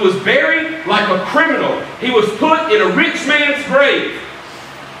 but He was buried like a criminal. He was put in a rich man's grave.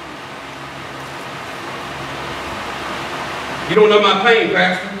 You don't know my pain,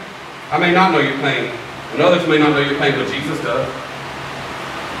 Pastor. I may not know your pain, and others may not know your pain, but Jesus does.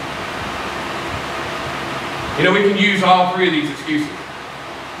 You know, we can use all three of these excuses.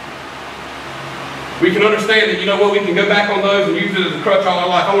 We can understand that, you know what, we can go back on those and use it as a crutch all our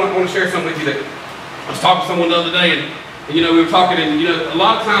life. I want to share something with you that I was talking to someone the other day, and you know, we were talking, and you know, a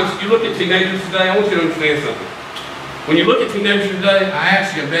lot of times you look at teenagers today, I want you to understand something. When you look at teenagers today, I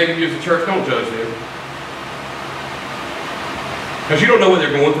ask you, I'm begging you as a church, don't judge them. Because you don't know what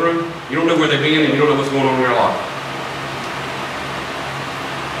they're going through, you don't know where they've been, and you don't know what's going on in their life.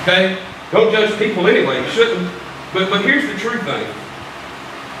 Okay? Don't judge people anyway, you shouldn't. But here's the true thing.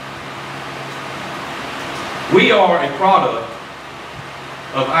 We are a product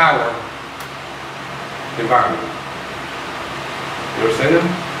of our environment. You understand that?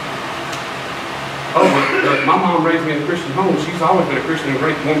 Oh, but my mom raised me in a Christian home. She's always been a Christian,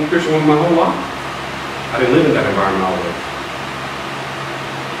 one Christian woman my whole life. I didn't live in that environment always.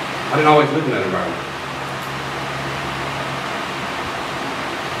 I didn't always live in that environment.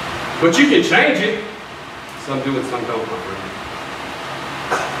 But you can change it. Some do it, some don't, my friend.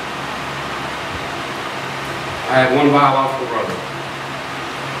 I had one biological brother.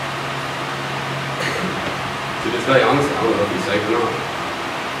 To this day, honestly, I don't know if he's safe or not.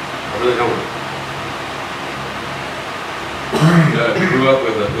 I really don't. Grew up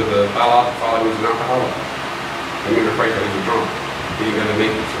with a biological father who was an alcoholic. I remember afraid that he was drunk. He didn't go to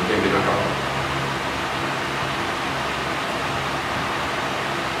meetings, so he became an alcoholic.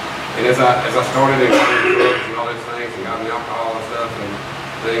 And as I started in drugs and all those things, and got in alcohol and stuff, and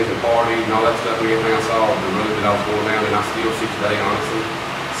things, and parties, and all that stuff, and everything I saw, the road that I was going down, and I still see today, honestly,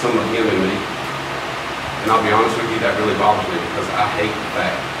 some of him in me. And I'll be honest with you, that really bothers me, because I hate the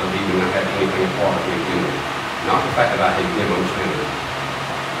fact of even not having anything a part of him in me. Not the fact that I hate him, understand it.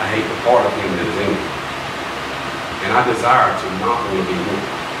 I hate the part of him that is in me. And I desire to not want to be him.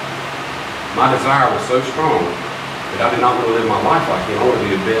 My desire was so strong that I did not want to live my life like him. I want to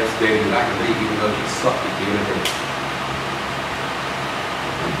be the best daddy that I can be, even though he sucked at being a daddy.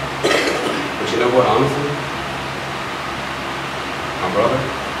 But you know what, honestly? My brother,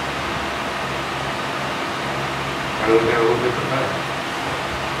 I went down a little bit path.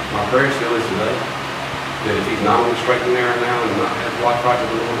 My prayer still is today that if he's not on the straight and narrow now and not have life right with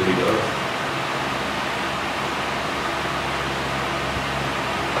the Lord, that he does.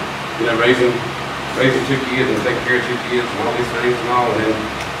 you know, raising 2 kids and taking care of 2 kids and all these things and all, and then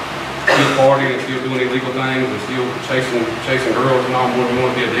still partying and still doing illegal things and still chasing girls and all, more than you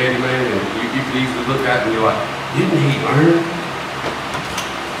want to be a daddy man, and you could easily look at it and you're like, didn't he learn?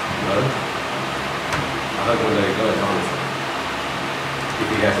 No. I hope one day he does, honestly, if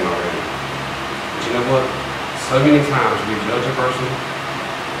he hasn't already. But you know what? So many times we judge a person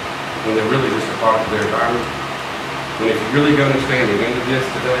when they're really just a product of their environment. And if you really understand the end of this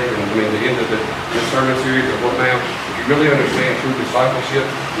today, and I mean the end of this sermon series of what now, if you really understand true discipleship,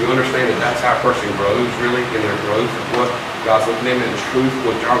 you understand that that's how a person grows really in their growth of what God's looking at them in truth,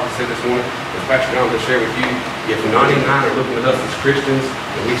 what John said this morning, as Pastor John just shared with you. If 99 are looking at us as Christians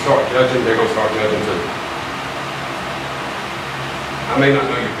and we start judging, they're going to start judging too. I may not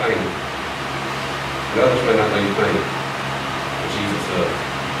know your pain, and others may not know your pain, but Jesus does.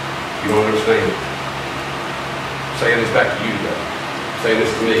 You don't understand. Saying this back to you today, saying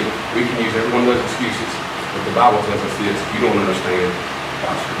this to me, we can use every one of those excuses, but the Bible tells us this: you don't understand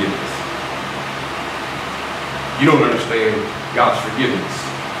God's forgiveness. You don't understand God's forgiveness.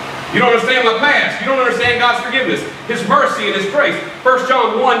 You don't understand my past. You don't understand God's forgiveness, His mercy and His grace. 1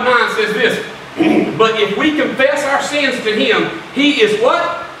 John 1:9 says this, but if we confess our sins to Him, He is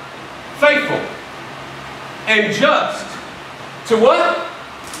what? Faithful and just to what?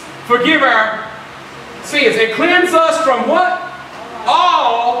 Forgive our sins and cleanse us from what?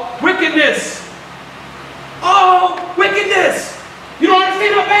 All wickedness. All wickedness. You don't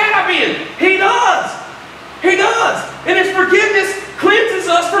understand how bad I've been. He does. He does. And His forgiveness cleanses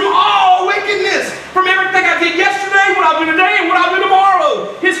us from all wickedness. From everything I did yesterday, what I'll do today, and what I'll do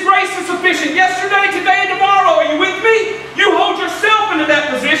tomorrow. His grace is sufficient yesterday, today, and tomorrow. Are you with me? You hold yourself into that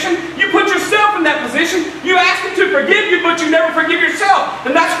position. You put yourself in that position. You ask Him to forgive you, but you never forgive yourself.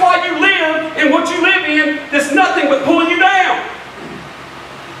 And that's why you live in what you live in that's nothing but pulling you down.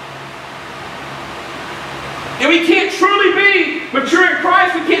 And we can't truly be mature in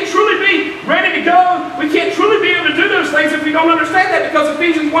Christ. We can't truly be ready to go. We can't truly be able to do those things if we don't understand that, because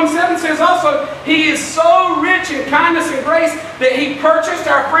Ephesians 1:7 says also, He is so rich in kindness and grace that He purchased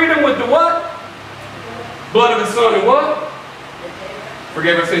our freedom with the what? Blood of His Son. And what?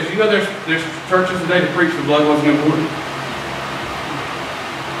 Forgave our sins. You know there's churches today that preach the blood wasn't important.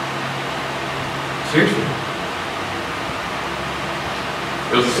 Seriously.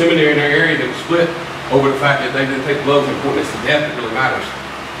 There was a seminary in our area that was split over the fact that they didn't take blood's importance to death that really matters.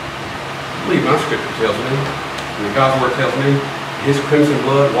 I believe my scripture tells me, and God's word tells me, His crimson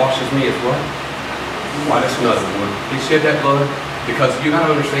blood washes me as what? White as snow. He shed that blood because you got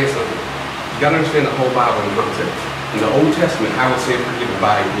to understand something. You got to understand the whole Bible in context. In the Old Testament, how was sin forgiven?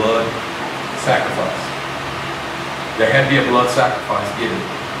 By a blood sacrifice. There had to be a blood sacrifice given.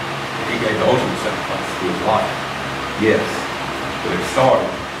 And He gave the ultimate sacrifice through His life. Yes, but it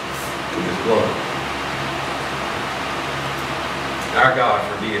started with His blood. Our God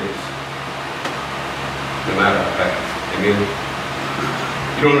forgives no matter our past. Amen.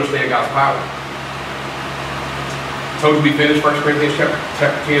 You don't understand God's power. I told you we finished 1 Corinthians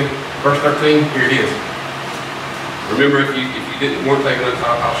chapter 10, verse 13. Here it is. Remember, if you weren't taking notes,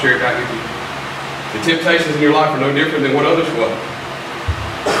 I'll share it out with you. The temptations in your life are no different than what others will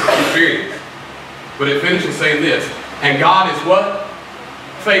experience. But it finishes saying this, and God is what?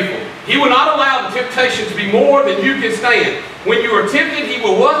 Faithful. He will not allow the temptation to be more than you can stand. When you are tempted, He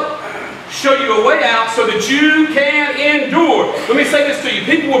will what? Show you a way out so that you can endure. Let me say this to you.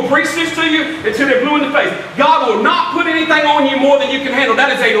 People will preach this to you until they're blue in the face. God will not put anything on you more than you can handle.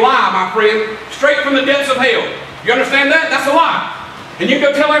 That is a lie, my friend. Straight from the depths of hell. You understand that? That's a lie. And you can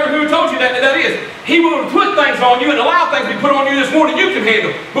go tell everyone who told you that is. He will put things on you and allow things to be put on you this more than you can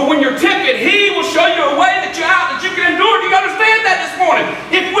handle. But when you're tempted, He will show you a way that you're out, that you can endure. Do you understand that this morning?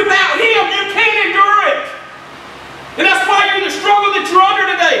 If without Him, you can't endure it. And that's why you're in the struggle that you're under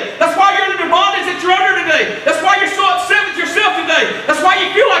today. That's why you're under the bondage that you're under today. That's why you're so upset with yourself today. That's why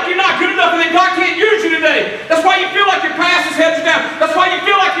you feel like you're not good enough and that God can't use you today. That's why you feel like your past has held you down. That's why you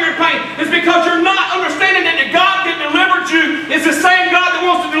feel like you're in pain. It's because you're not understanding that the God that delivered you is the same God that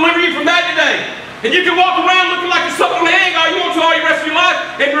wants to deliver you from that today. And you can walk around looking like you're sucking on the egg all you want to all the rest of your life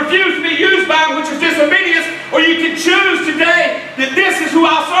and refuse to be used by Him, which is disobedience. Or you can choose today that this is who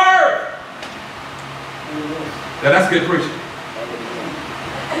I'll serve. Now that's good preaching.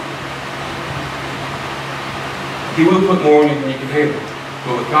 He will put more on you than you can handle.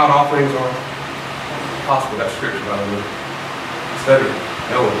 But with God, all things are possible. That's scripture, by the way. Study it.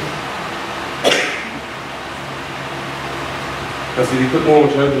 Know it. Because did He put more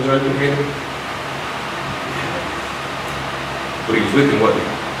on Job than Job can handle? But He was with him, wasn't He?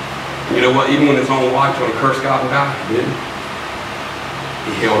 And you know what? Even when his own wife told him to curse God and die, He didn't. He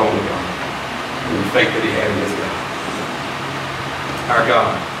He held on to God and the faith that he had in this God. Our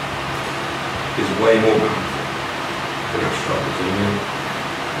God is way more powerful than our struggles. Amen.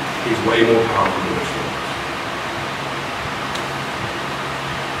 He's way more powerful than our struggles.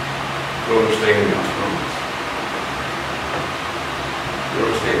 You understand God's promise. You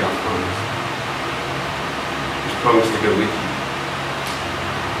understand God's promise. He's promised to go with you.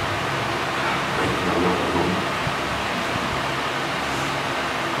 Thank you, I'm not alone.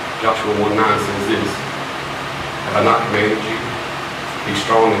 Joshua 1:9 says this, have I not commanded you? Be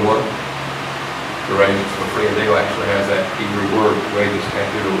strong and what? Courageous. My friend Dale actually has that Hebrew word, courageous,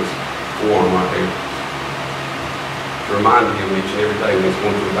 tattooed on his forearm right there. To remind him each and every day when he's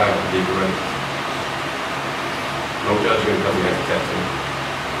going to the battle to be courageous. Don't judge him because he has a tattoo.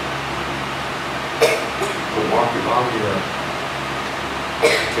 Don't mark your body up.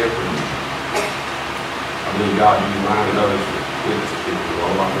 Temperate. I believe God used mine and others to witness to people.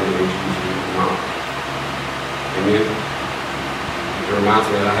 All of our friends use you not. Amen. It reminds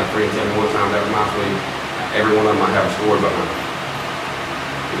me that I had a friend tell me one time, that reminds me, every one of them might have a story behind it.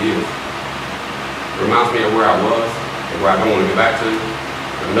 It is. It reminds me of where I was and where I don't want to go back to.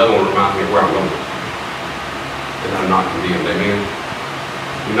 And another one reminds me of where I'm going. And I'm not condemned. Amen.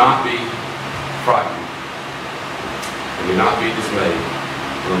 Do not be frightened. And do not be dismayed.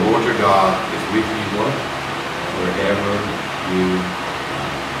 For the Lord your God is with you what? Wherever you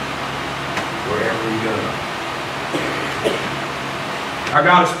go. Our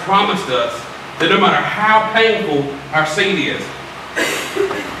God has promised us that no matter how painful our seed is,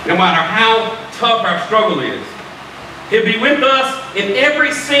 no matter how tough our struggle is, He'll be with us in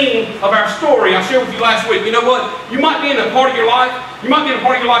every scene of our story. I shared with you last week. You know what? You might be in a part of your life. You might be in a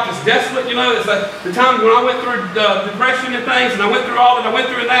part of your life that's desolate. You know, it's the time when I went through depression and things, and I went through all that. I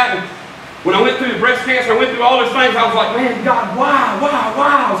went through that. And when I went through the breast cancer, I went through all those things. I was like, man, God, why?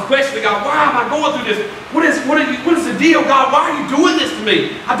 I was questioning God. Why am I going through this? What is the deal, God? Why are you doing this to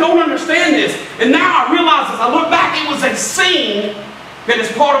me? I don't understand this. And now I realize as I look back, it was a scene that is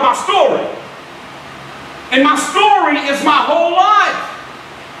part of my story. And my story is my whole life.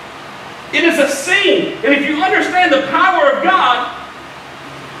 It is a scene. And if you understand the power of God,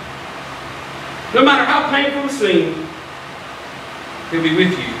 no matter how painful the scene, He'll be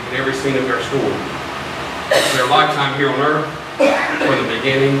with you in every scene of your story. It's their lifetime here on earth, from the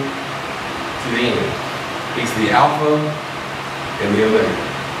beginning to the end. He's the Alpha and the Omega.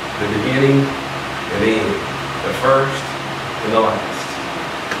 The beginning and the end. The first and the last.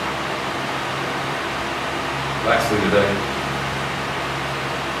 Lastly today,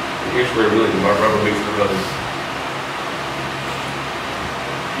 and here's where really the rubber meets the road.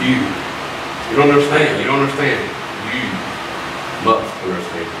 You don't understand. You don't understand. You must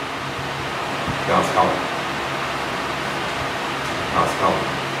understand. God's calling. God's calling.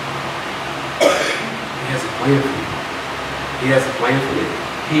 He has a plan for you. He has a plan for me.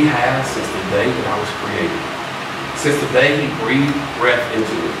 He has since the day that I was created. Since the day He breathed breath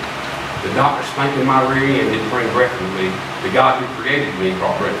into me. The doctor spanking my rear end didn't bring breath into me. The God who created me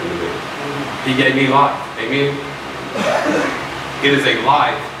brought breath into me. He gave me life. Amen? It is a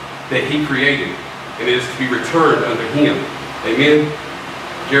life that He created, and it is to be returned unto Him. Amen?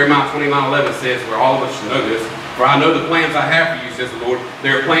 Jeremiah 29:11 says, where all of us should know this, for I know the plans I have for you, says the Lord. They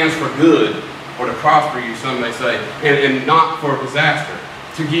are plans for good, or to prosper you, some may say, and not for disaster,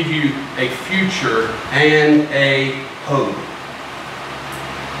 to give you a future and a hope.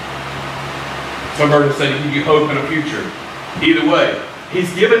 Some versions say to give you hope and a future. Either way, He's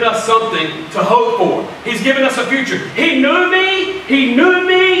given us something to hope for. He's given us a future. He knew me. He knew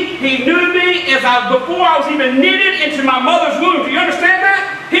me. He knew me before I was even knitted into my mother's womb. Do you understand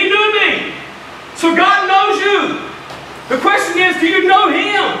that? He knew me. So God knows you. The question is, do you know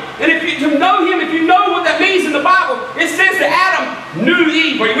Him? And if you know Him, if you know what that means in the Bible, it says that Adam knew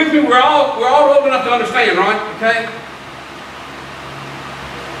Eve. Are you with me? We're all old enough to understand, right? Okay?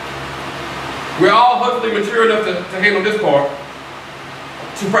 We're all hopefully mature enough to handle this part.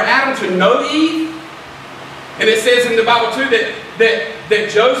 So for Adam to know Eve, and it says in the Bible too that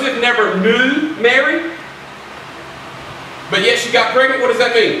Joseph never knew Mary, but yet she got pregnant. What does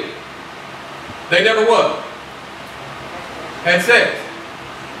that mean? They never what? Had sex.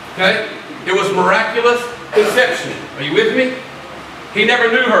 Okay? It was miraculous conception. Are you with me? He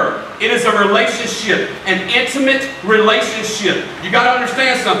never knew her. It is a relationship, an intimate relationship. You got to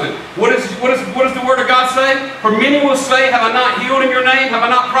understand something. What does the Word of God say? For many will say, have I not healed in your name? Have I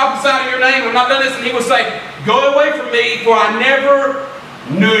not prophesied in your name? Have I not done this? And He will say, go away from me, for I never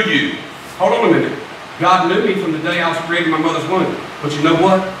knew you. Hold on a minute. God knew me from the day I was created in my mother's womb. But you know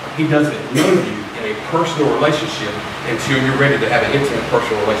what? He doesn't know you in a a personal relationship until you're ready to have an intimate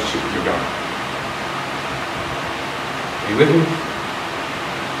personal relationship with your God. Are you with me?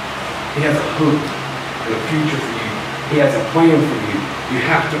 He has a hope and a future for you. He has a plan for you. You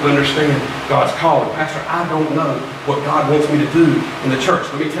have to understand God's calling. Pastor, I don't know what God wants me to do in the church.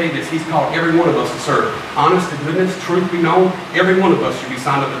 Let me tell you this. He's called every one of us to serve. Honest to goodness, truth be known, every one of us should be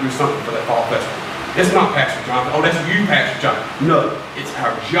signed up to do something for that fall festival. It's not Pastor John. Oh, that's you, Pastor John. No, it's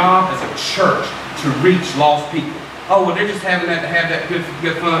our job as a church to reach lost people. Oh, well, they're just having that to have that good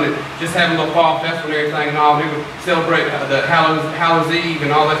fun and just having a little fall festival and everything and all. They would celebrate the Hallows Eve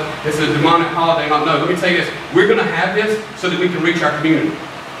and all that. It's a demonic holiday. No, let me tell you this. We're going to have this so that we can reach our community.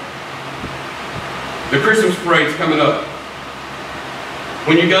 The Christmas parade's coming up.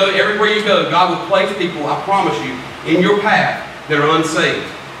 When you go, everywhere you go, God will place people, I promise you, in your path that are unsaved,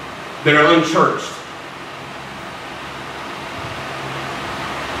 that are unchurched.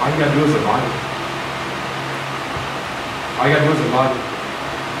 All you got to do is invite them. All you got to do is invite them.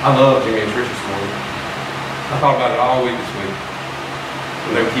 I love Jimmy and Trish's story. I thought about it all week this week.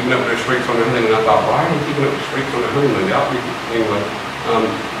 When they were keeping up their streaks on their honeymoon, I thought, why are they keeping up their streaks on their honeymoon? Anyway,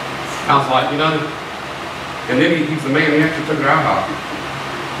 I was like, you know, and then he's the man who actually took her out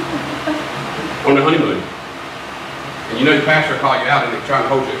on the honeymoon. And you know the pastor called you out and they're trying to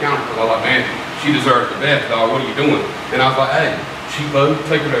hold you accountable because I was like, man, she deserves the best, dog. What are you doing? And I was like, hey, cheapo,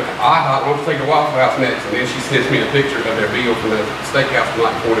 take her to IHOP. I want to take her to Waffle House next. And then she sends me a picture of their bill from the steakhouse from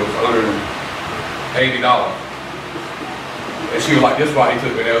like before. It was $180. And she was like, this is why he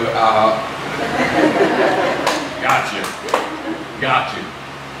took me there to IHOP. Got you.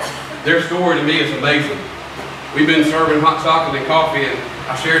 Their story to me is amazing. We've been serving hot chocolate and coffee, and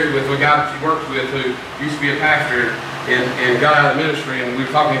I shared it with a guy that she works with who used to be a pastor and got out of ministry, and we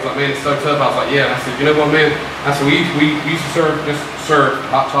were talking, he's like, man, it's so tough. I was like, yeah. And I said, you know what, man? I said, we used to serve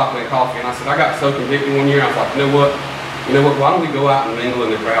hot chocolate and coffee, and I said, I got so convicted one year, I was like, you know what, why don't we go out and mingle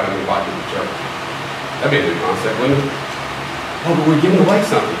in the crowd and invite them to church? That'd be a good concept, wouldn't it? Oh, but we're giving away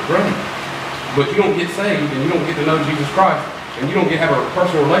something, great. But you don't get saved, and you don't get to know Jesus Christ, and you don't get to have a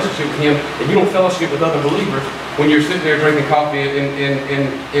personal relationship with Him, and you don't fellowship with other believers when you're sitting there drinking coffee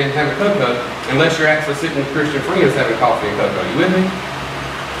and having cocoa, unless you're actually sitting with Christian friends having coffee and cocoa. You with me?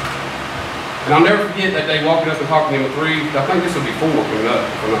 And I'll never forget that day walking up and talking to him I think this will be 4 coming up,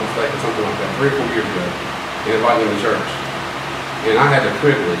 if I'm not mistaken, something like that, 3 or 4 years ago, and inviting him to church. And I had the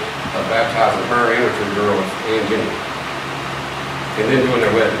privilege of baptizing her and her 2 girls and Jimmy, and then doing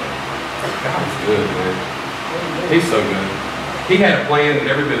their wedding. God is good, man. He's so good. He had a plan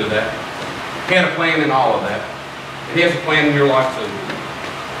in every bit of that. He had a plan in all of that. And He has a plan in your life too.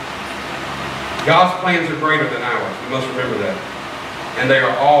 God's plans are greater than ours. We must remember that. And they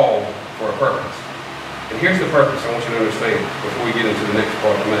are all for a purpose. And here's the purpose I want you to understand before we get into the next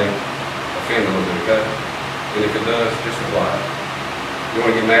part that may offend a little bit, okay? And if it does, just reply. You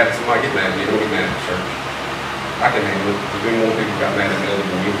want to get mad at somebody, get mad at me. Don't get mad at the church. I can handle it. There's been more people got mad at me other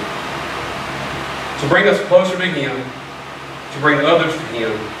than you. To bring us closer to Him, to bring others to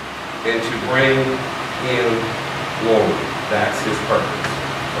Him, and to bring Him glory. That's His purpose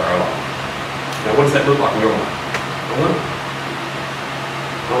for our life. Now, what does that look like in your life? I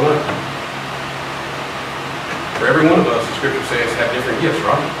don't know. For every one of us, the Scripture says, have different gifts,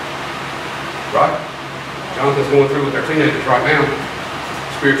 right? Right? Jonathan's going through with our teenagers right now,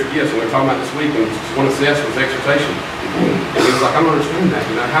 spiritual gifts, and we were talking about this week, and one of Seth's was exhortation. And he was like, I don't understand that.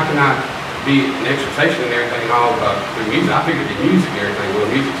 You know, how can I be an exhortation and everything and all through music? I figured it'd be music and everything. Well,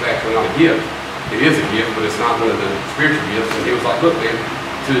 music's actually not a gift. It is a gift, but it's not one of the spiritual gifts. And he was like, look, man,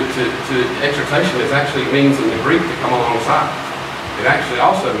 to exhortation is actually means in the Greek to come alongside. It actually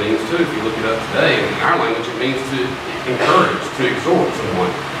also means, too, if you look it up today, in our language, it means to encourage, to exhort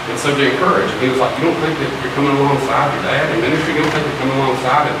someone. And so to encourage. And he was like, you don't think that you're coming alongside your dad in ministry? You don't think you're coming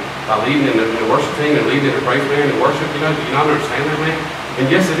alongside and by leading in the worship team and leading in the praise band and worship? You know, do you not understand that, man? And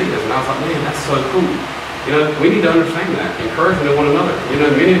yes, it is. And I was like, man, that's so cool. You know, we need to understand that. Encouragement to one another. You know,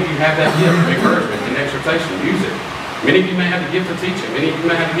 many of you have that gift of encouragement and exhortation. Use it. Many of you may have the gift of teaching. Many of you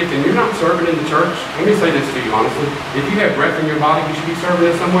may have the gift, and you're not serving in the church. Let me say this to you honestly. If you have breath in your body, you should be serving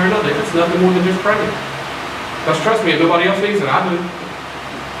in somewhere or another. It's nothing more than just praying. Because trust me, if nobody else needs it, I do.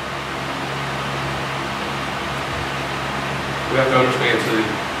 We have to understand too.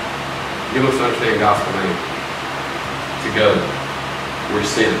 You must understand God's command to go. We're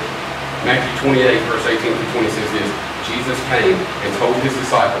sent. Matthew 28, verse 18 through 20 says this. Jesus came and told His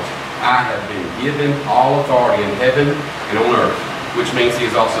disciples, I have been given all authority in heaven and on earth, which means He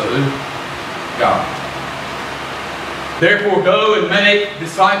is also who? God. Therefore go and make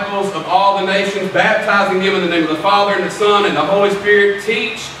disciples of all the nations, baptizing them in the name of the Father and the Son and the Holy Spirit.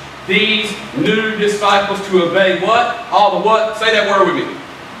 Teach these new disciples to obey what? All the what? Say that word with me.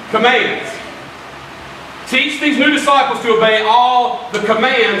 Commands. Teach these new disciples to obey all the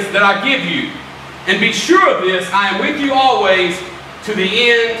commands that I give you. And be sure of this, I am with you always to the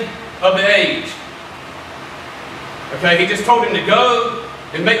end of the age. Okay, he just told him to go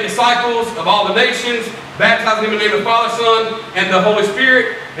and make disciples of all the nations, baptizing them in the name of the Father, Son, and the Holy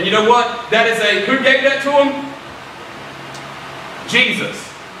Spirit. And you know what? That is who gave that to him? Jesus,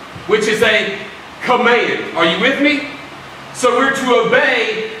 which is a command. Are you with me? So we're to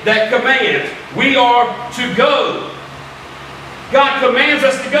obey that command. We are to go. God commands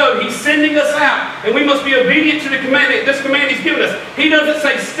us to go. He's sending us out. And we must be obedient to the command, this command He's given us. He doesn't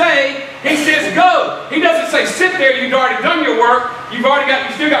say stay. He says go. He doesn't say sit there. You've already done your work. You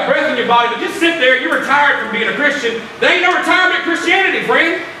still got breath in your body, but just sit there. You're retired from being a Christian. There ain't no retirement in Christianity,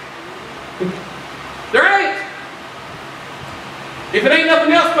 friend. There ain't. If it ain't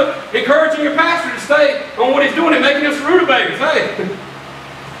nothing else but encouraging your pastor to stay on what he's doing and making them some rutabagas, hey.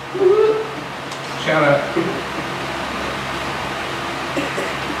 Shout out.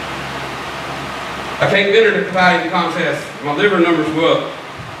 I can't enter the combating contest. My liver numbers go up.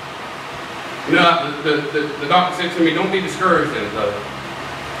 You know, the doctor said to me, don't be discouraged in it though.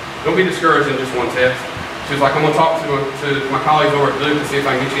 Don't be discouraged in just one test. She was like, I'm going to talk to my colleagues over at Duke to see if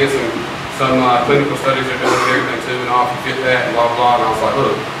I can get you in some clinical studies they're doing and everything too, and I'll fit that and blah blah. And I was like,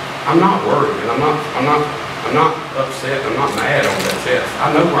 look, I'm not worried, and I'm not upset, I'm not mad on that test.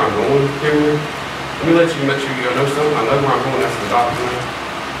 I know where I'm going, Kimberly. Let me let you make sure you know something. I know where I'm going, that's the doctor's name.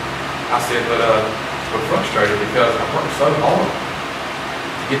 I said, but I'm frustrated because I worked so hard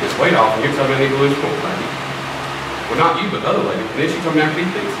to get this weight off, and you're telling me I need to lose 4 lady. Well, not you, but the other lady. And then she told me I could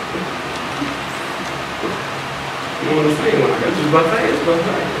eat these. You don't understand, when I go to the buffet, it's a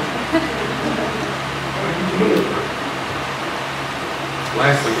buffet.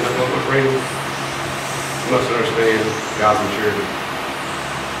 Lastly, you know what, my friends? You must understand God's maturity.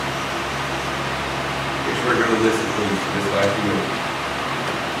 Make sure you're going to listen, please, to this last few minutes.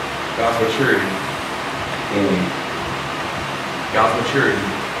 God's maturity in you. God's maturity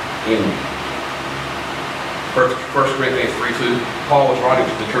in you. 1 Corinthians 3:2, Paul was writing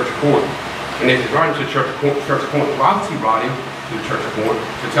to the church of Corinth. And as he's writing to the church of Corinth, why was he writing to the church of Corinth?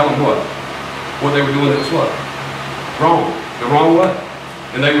 To tell them what? What they were doing that was what? Wrong. The wrong way.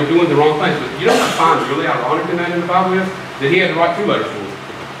 And they were doing the wrong things. But you know what I find really ironic in that in the Bible is? That he had to write 2 letters to them.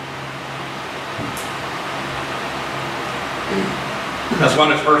 That's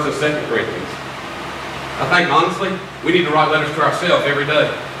why there's 1st and 2nd Corinthians. I think, honestly, we need to write letters to ourselves every day.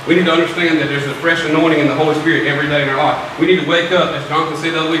 We need to understand that there's a fresh anointing in the Holy Spirit every day in our life. We need to wake up, as Jonathan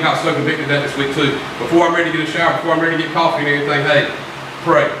said the other week, I was so convicted of that this week too. Before I'm ready to get a shower, before I'm ready to get coffee and everything, hey,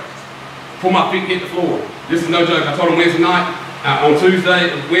 pray. Before my feet hit the floor. This is no joke. I told him Wednesday night, on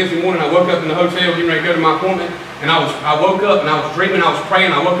Wednesday morning, I woke up in the hotel, getting ready to go to my appointment, and I woke up and I was dreaming, I was praying,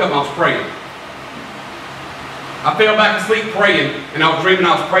 I woke up and I was praying. I fell back asleep praying, and I was dreaming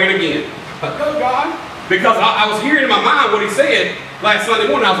I was praying again. Oh God. Because I was hearing in my mind what he said last Sunday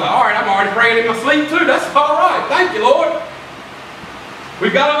morning. I was like, all right, I'm already praying in my sleep too. That's all right. Thank you, Lord.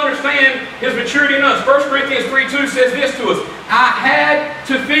 We've got to understand His maturity in us. 1 Corinthians 3:2 says this to us. I had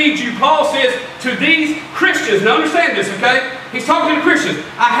to feed you. Paul says to these Christians. Now understand this, okay? He's talking to Christians.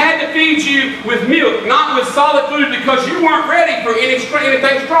 I had to feed you with milk, not with solid food, because you weren't ready for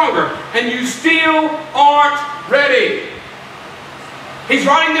anything stronger. And you still aren't ready. He's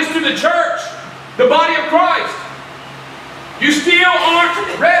writing this to the church. The body of Christ. You still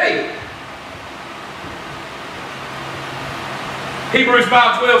aren't ready. Hebrews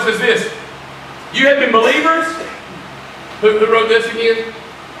 5:12 says this. You have been believers. Who wrote this again?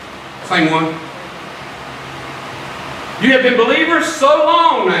 Same one. You have been believers so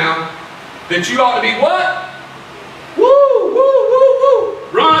long now that you ought to be what? Woo, woo, woo, woo.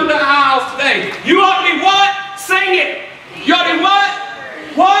 Run the aisles today. You ought to be what? Sing it. You ought to be what?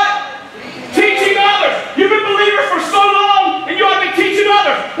 What? Teaching others. You've been believers for so long, and you ought to be teaching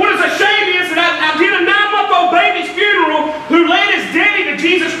others. What is a shame is that I did a 9-month-old baby's funeral who led his daddy to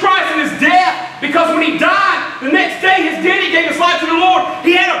Jesus Christ in his death, because when he died, the next day his daddy gave his life to the Lord.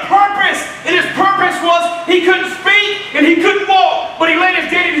 He had a purpose, and his purpose was he couldn't speak and he couldn't walk, but he led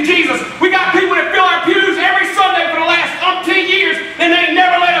his daddy to Jesus. We got people that fill our pews every Sunday for the last umpteen years, and they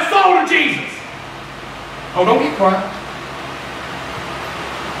never led a soul to Jesus. Oh, don't get quiet.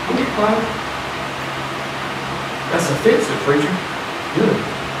 Don't get quiet. That's offensive, preacher. Good.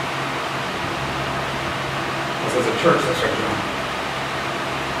 Because as a church, that's our job.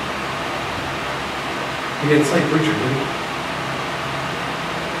 He didn't say preacher, did he?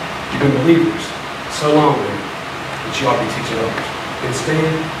 You've been believers so long now that you ought to be teaching others.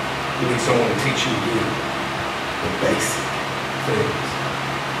 Instead, You need someone to teach you again the basic things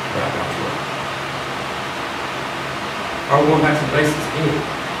about God's Word. Are we going back to the basics again?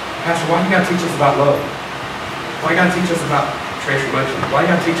 Pastor, why you got to teach us about love? Why you got to teach us about transformation? Why you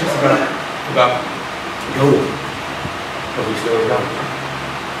got to teach us about gold? Because we still ain't got it.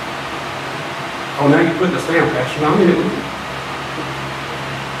 Oh, now you're putting us down, Pastor. No, I'm in it with you.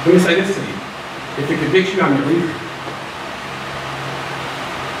 Let me say this to you. If it convicts you, I'm your leader.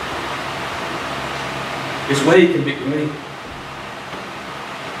 It's way it convicted me.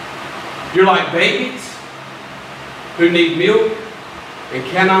 You're like babies who need milk and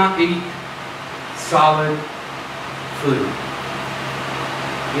cannot eat solid food.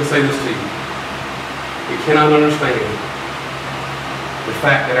 Let me say this to you. We cannot understand the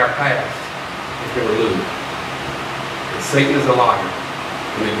fact that our past has been removed. That Satan is a liar,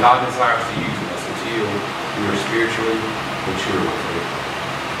 and that God desires to use us until we are spiritually mature.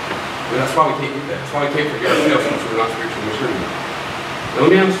 Well, that's why we can't do that. That's why we can't forget ourselves since we're not spiritually mature. Now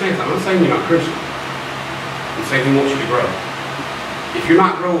let me understand something. I'm not saying you're not Christian. I'm saying He wants you to grow. If you're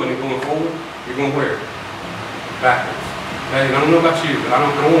not growing and going forward, you're going where? Backwards. Okay? And I don't know about you, but I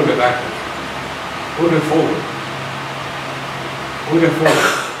don't want to go backwards. I want to go forward. I want to go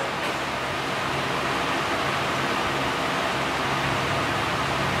forward.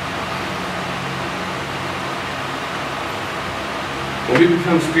 When we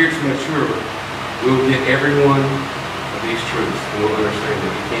become spiritually mature, we will get every one of these truths and we'll understand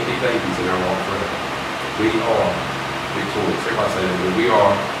that we can't be babies in our walk forever. We are victorious. Everybody say that. We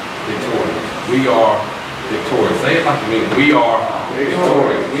are victorious. We are victorious. Say it like you mean it. We are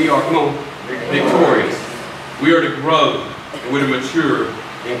victorious. We are, come on, victorious. We are to grow and we're to mature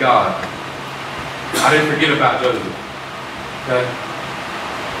in God. I didn't forget about Joseph. Okay?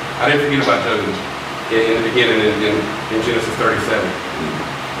 I didn't forget about Joseph in the beginning in Genesis 37.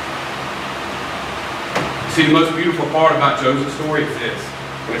 See, the most beautiful part about Joseph's story is this.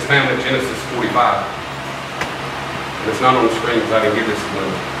 And it's found in Genesis 45. And it's not on the screen because I didn't give this to you.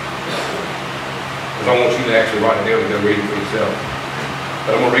 Because I want you to actually write it down and go read it for yourself.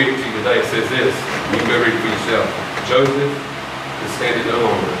 But I'm going to read it to you today. It says this. You can go read it for yourself. Joseph is standing no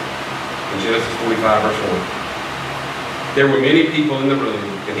longer. In Genesis 45, verse 1. There were many people in the room,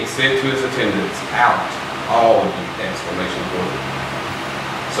 and he said to his attendants, "Out, all of you!" Exclamation point.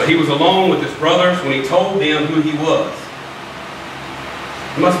 So he was alone with his brothers when he told them who he was.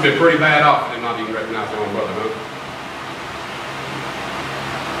 It must have been pretty bad off for them not even recognizing their own brother, huh?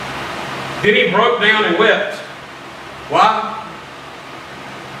 Then he broke down and wept. Why?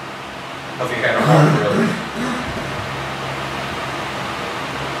 Because he had a heart for others.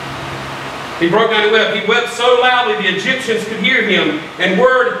 He broke down and wept. He wept so loudly the Egyptians could hear him, and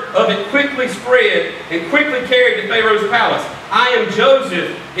word of it quickly spread and quickly carried to Pharaoh's palace. "I am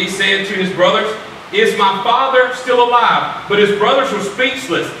Joseph," he said to his brothers. "Is my father still alive?" But his brothers were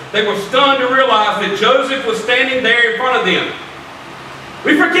speechless. They were stunned to realize that Joseph was standing there in front of them.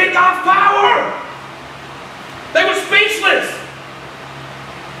 We forget God's power. They were speechless.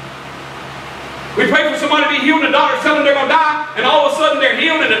 We pray for somebody to be healed and the doctors tell them they're going to die, and all of a sudden they're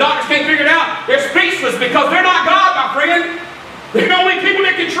healed and the doctors can't figure it out. They're speechless because they're not God, my friend. They're the only people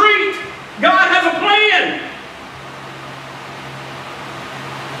that can treat. God has a plan.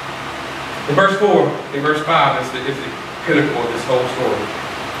 In verse 4, in verse 5 is the pinnacle of this whole story.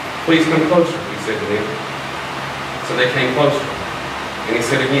 "Please come closer," he said to them. So they came closer. And he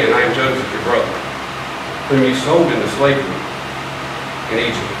said again, "I am Joseph, your brother, whom you sold into slavery in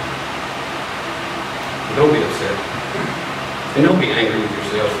Egypt. Don't be upset. And don't be angry with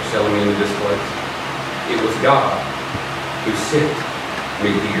yourselves for selling me into this place. It was God who sent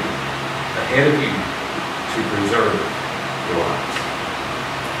me here ahead of you to preserve your lives."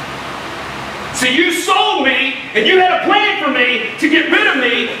 See, you sold me, and you had a plan for me to get rid of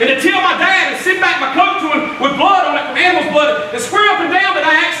me and to tell my dad and send back my coat to him with blood on it from animal's blood and swear up and down that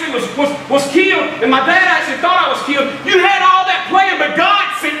I actually was killed and my dad actually thought I was killed. You had all that plan, but God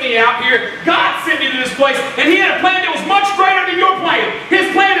sent me out here. God sent me to this place, and He had a plan that was much greater than your plan. His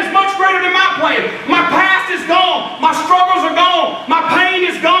plan is much greater than my plan. My past is gone. My struggles are gone. My pain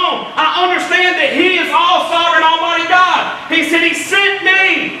is gone. I understand that He is all sovereign, almighty God. He said He sent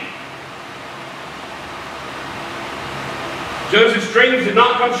me. Joseph's dreams did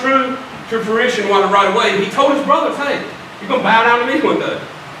not come true to fruition right away. He told his brothers, "Hey, you're going to bow down to me one day."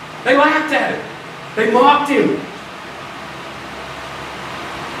 They laughed at him. They mocked him.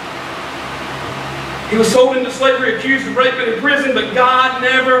 He was sold into slavery, accused of rape, and in prison, but God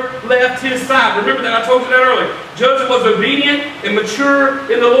never left his side. Remember that, I told you that earlier. Joseph was obedient and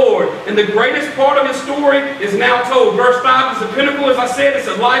mature in the Lord. And the greatest part of his story is now told. Verse 5 is the pinnacle, as I said. It's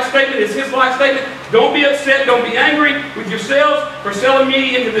a life statement. It's his life statement. Don't be upset. Don't be angry with yourselves for selling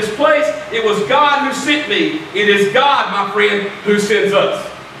me into this place. It was God who sent me. It is God, my friend, who sends us.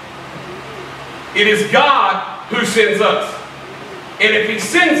 It is God who sends us. And if he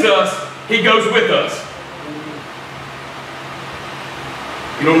sends us, he goes with us.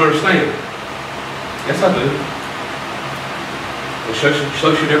 You don't understand? Yes, I do. And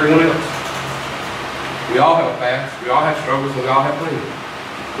so should everyone else. We all have a past. We all have struggles, and we all have plans.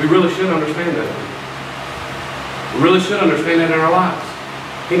 We really should understand that. We really should understand that in our lives.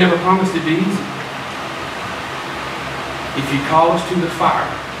 He never promised it to be easy. If you call us to the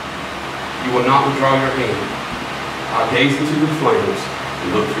fire, you will not withdraw your hand. I'll gaze into the flames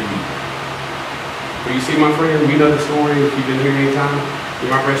and look for you. But you see, my friend, you know the story. If you've been here any time,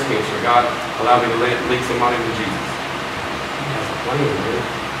 you're my breast cancer. God allowed me to lead somebody to Jesus. He has a plan, man.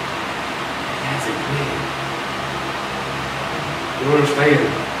 He has a plan. You understand?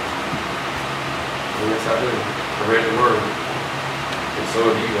 And yes, I do. I read the Word. And so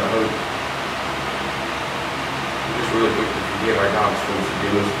have you, I hope. We just really quickly forget our God's full of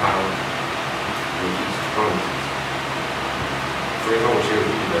forgiveness, power, and Jesus' promises. Friends, I want to share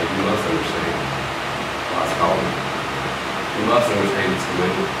with you today, you must understand God's calling. You must understand His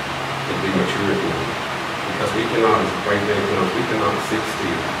commandment and be mature in Him. Because we cannot, as a great man knows, we cannot sit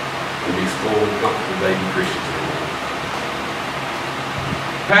still and be spoiled, comfortable baby Christians anymore.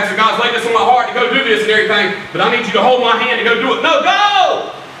 Pastor, God's laid this on my heart to go do this and everything, but I need you to hold my hand to go do it. No,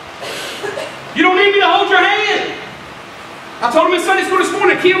 go! You don't need me to hold your hand. I told him in Sunday school this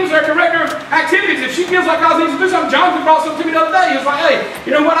morning, Kim was our director of activities. If she feels like I needs to do something, Jonathan brought something to me the other day. He was like, hey,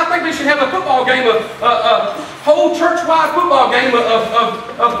 you know what? I think we should have a football game, a whole church-wide football game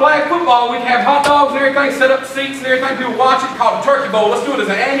of flag football. We can have hot dogs and everything, set up seats and everything. People watch it, called a turkey bowl. Let's do it as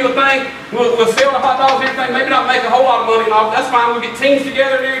an annual thing. We'll sell the hot dogs and everything. Maybe not make a whole lot of money and all. That's fine. We'll get teams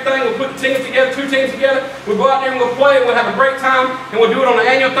together and everything. We'll put the teams together, 2 teams together. We'll go out there and we'll play and we'll have a great time. And we'll do it on an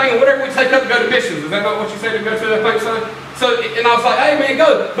annual thing. And whatever we take up to go to missions. Is that not what you said to go to that thing, son? So, and I was like, hey man,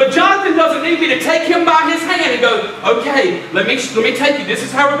 go. But Jonathan doesn't need me to take him by his hand and go, okay, let me take you. This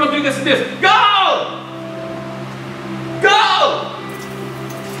is how we're going to do this and this. Go! Go!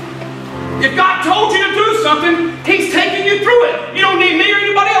 If God told you to do something, He's taking you through it. You don't need me or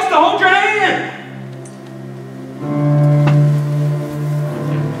anybody else to hold your hand.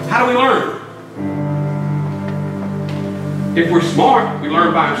 How do we learn? If we're smart, we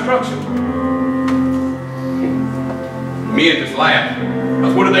learn by instruction. Men just laugh.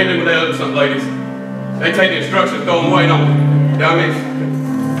 Because what do they do when they love some ladies? They take the instructions, throw them away, don't they? You know what I mean?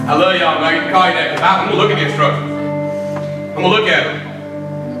 I love y'all, and I can call you that because I'm going to look at the instructions. I'm going to look at them.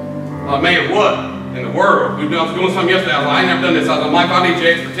 Like, man, what in the world? I was doing something yesterday. I was like, I ain't never done this. I was like, Mike, I need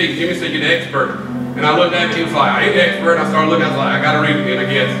your expertise. Jimmy said you're the expert. And I looked at him, he was like, I ain't the expert. And I started looking, I was like, I got to read it again, I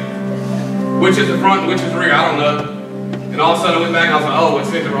guess. Which is the front and which is the rear? I don't know. And all of a sudden I went back and I was like, oh, it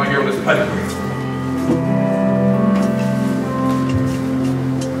says it right here on this paper.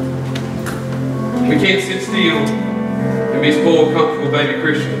 We can't sit still and be spoiled, comfortable baby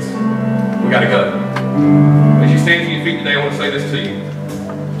Christians. We got to go. As you stand to your feet today, I want to say this to you.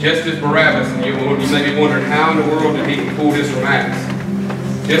 Just as Barabbas, and you may be wondering how in the world did he pull this from Acts?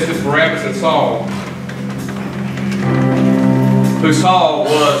 Just as Barabbas and Saul, who Saul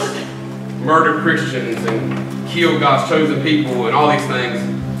was murdered Christians and killed God's chosen people and all these things,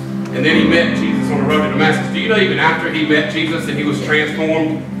 and then he met Jesus on the road to Damascus. Do you know even after he met Jesus that he was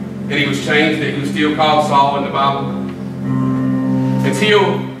transformed and he was changed, that he was still called Saul in the Bible?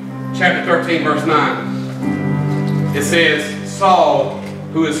 Until chapter 13, verse 9, it says, Saul,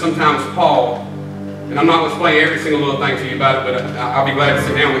 who is sometimes Paul, and I'm not going to explain every single little thing to you about it, but I'll be glad to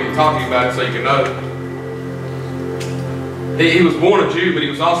sit down with you and talk to you about it so you can know. He was born a Jew, but he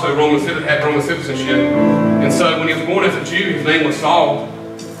was also had Roman citizenship. And so when he was born as a Jew, his name was Saul.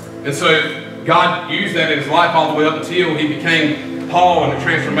 And so God used that in his life all the way up until he became Paul and the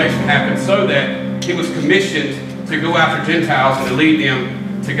transformation happened, so that he was commissioned to go after Gentiles and to lead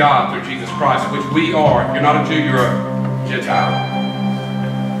them to God through Jesus Christ, which we are. If you're not a Jew, you're a Gentile.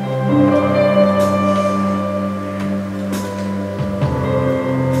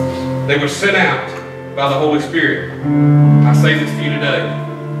 They were sent out by the Holy Spirit. I say this to you today.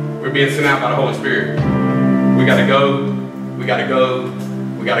 We're being sent out by the Holy Spirit. We got to go. We got to go.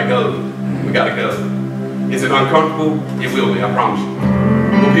 We got to go. We got to go. Is it uncomfortable? It will be, I promise you.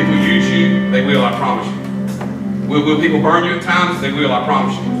 Will people use you? They will, I promise you. Will people burn you at times? They will, I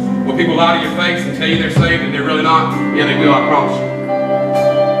promise you. Will people lie to your face and tell you they're saved and they're really not? Yeah, they will, I promise you.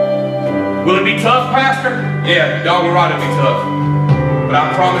 Will it be tough, Pastor? Yeah, doggone right it'll be tough. But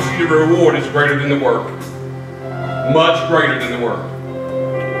I promise you the reward is greater than the work. Much greater than the work.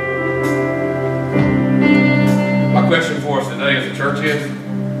 My question for us today as a church is,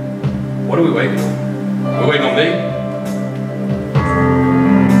 what are we waiting on? Are we waiting on me?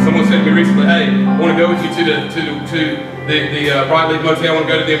 Someone said to me recently, hey, I want to go with you to the Bright Leaf Motel. I want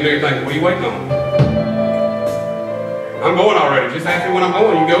to go to them and do everything. What are you waiting on? I'm going already. Just ask me when I'm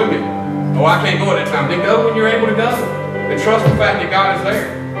going. You can go with me. Oh, I can't go at that time. Then go when you're able to go. And trust the fact that God is there.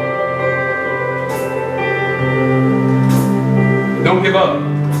 And don't give up.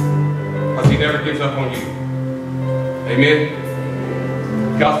 Because He never gives up on you. Amen?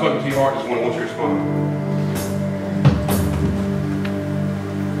 God's spoken to your heart. Just want you to respond.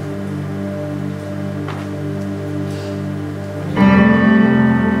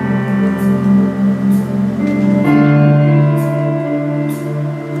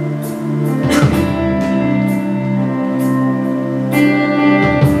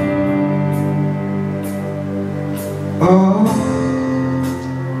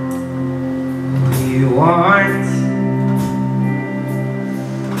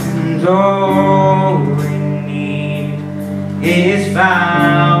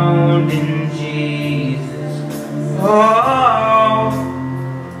 Found in Jesus. Oh,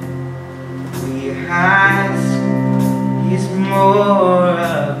 we ask is more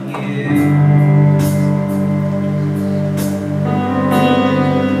of you.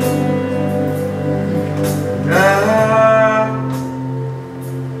 Nothing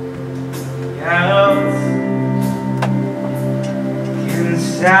else can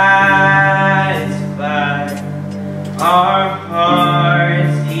satisfy our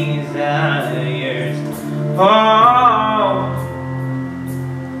heart's desires. All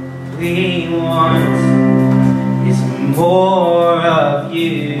we want is more of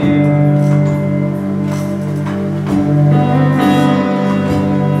you.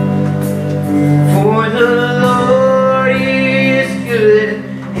 For the Lord is good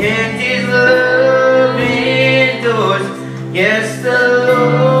and His love endures. Yes, the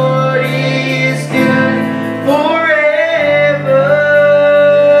Lord is good forever.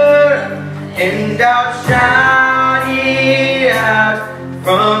 And I'll shout it out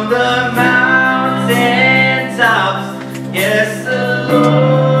from the mountain tops. Yes, the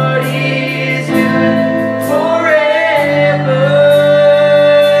Lord is good forever.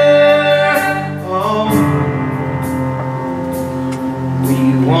 Oh, we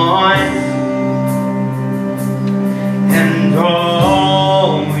want and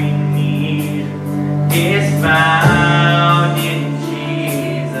all we need is found in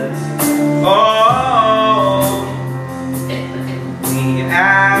Jesus. Oh,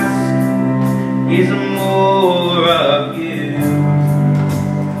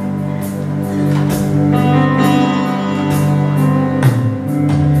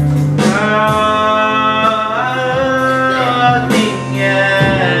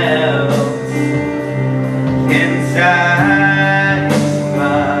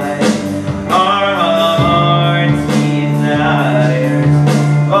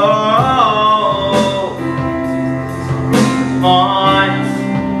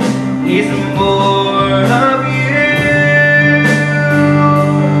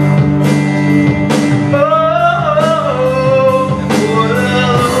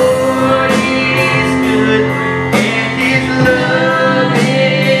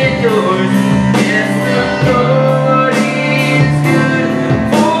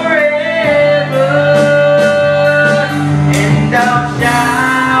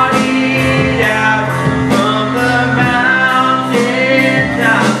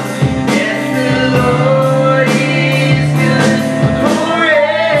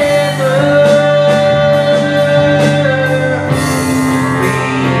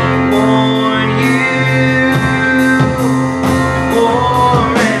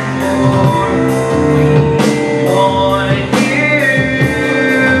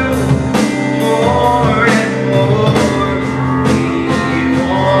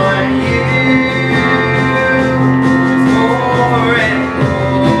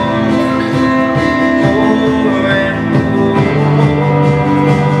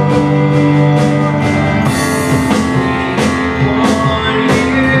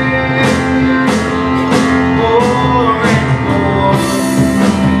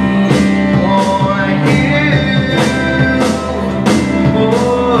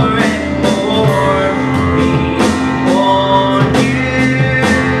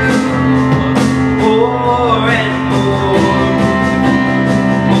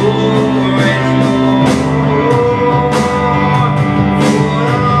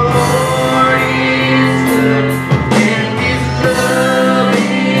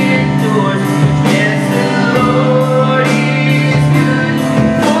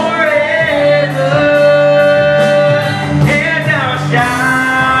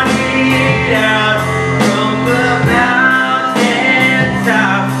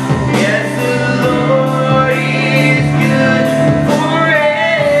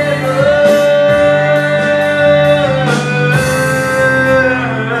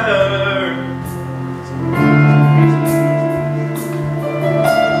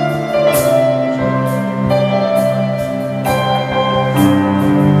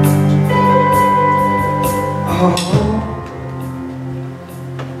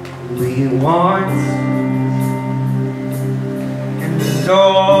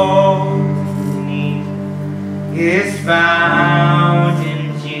 all we need is found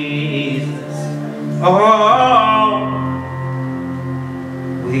in Jesus. All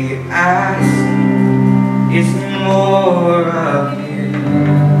we ask is more of you.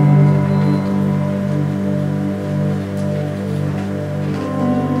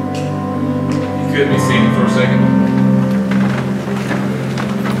 You could be seated for a second.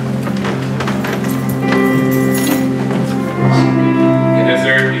 And as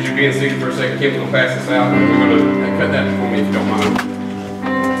you're being seated for a second, Kim's going to pass this out. We're going to cut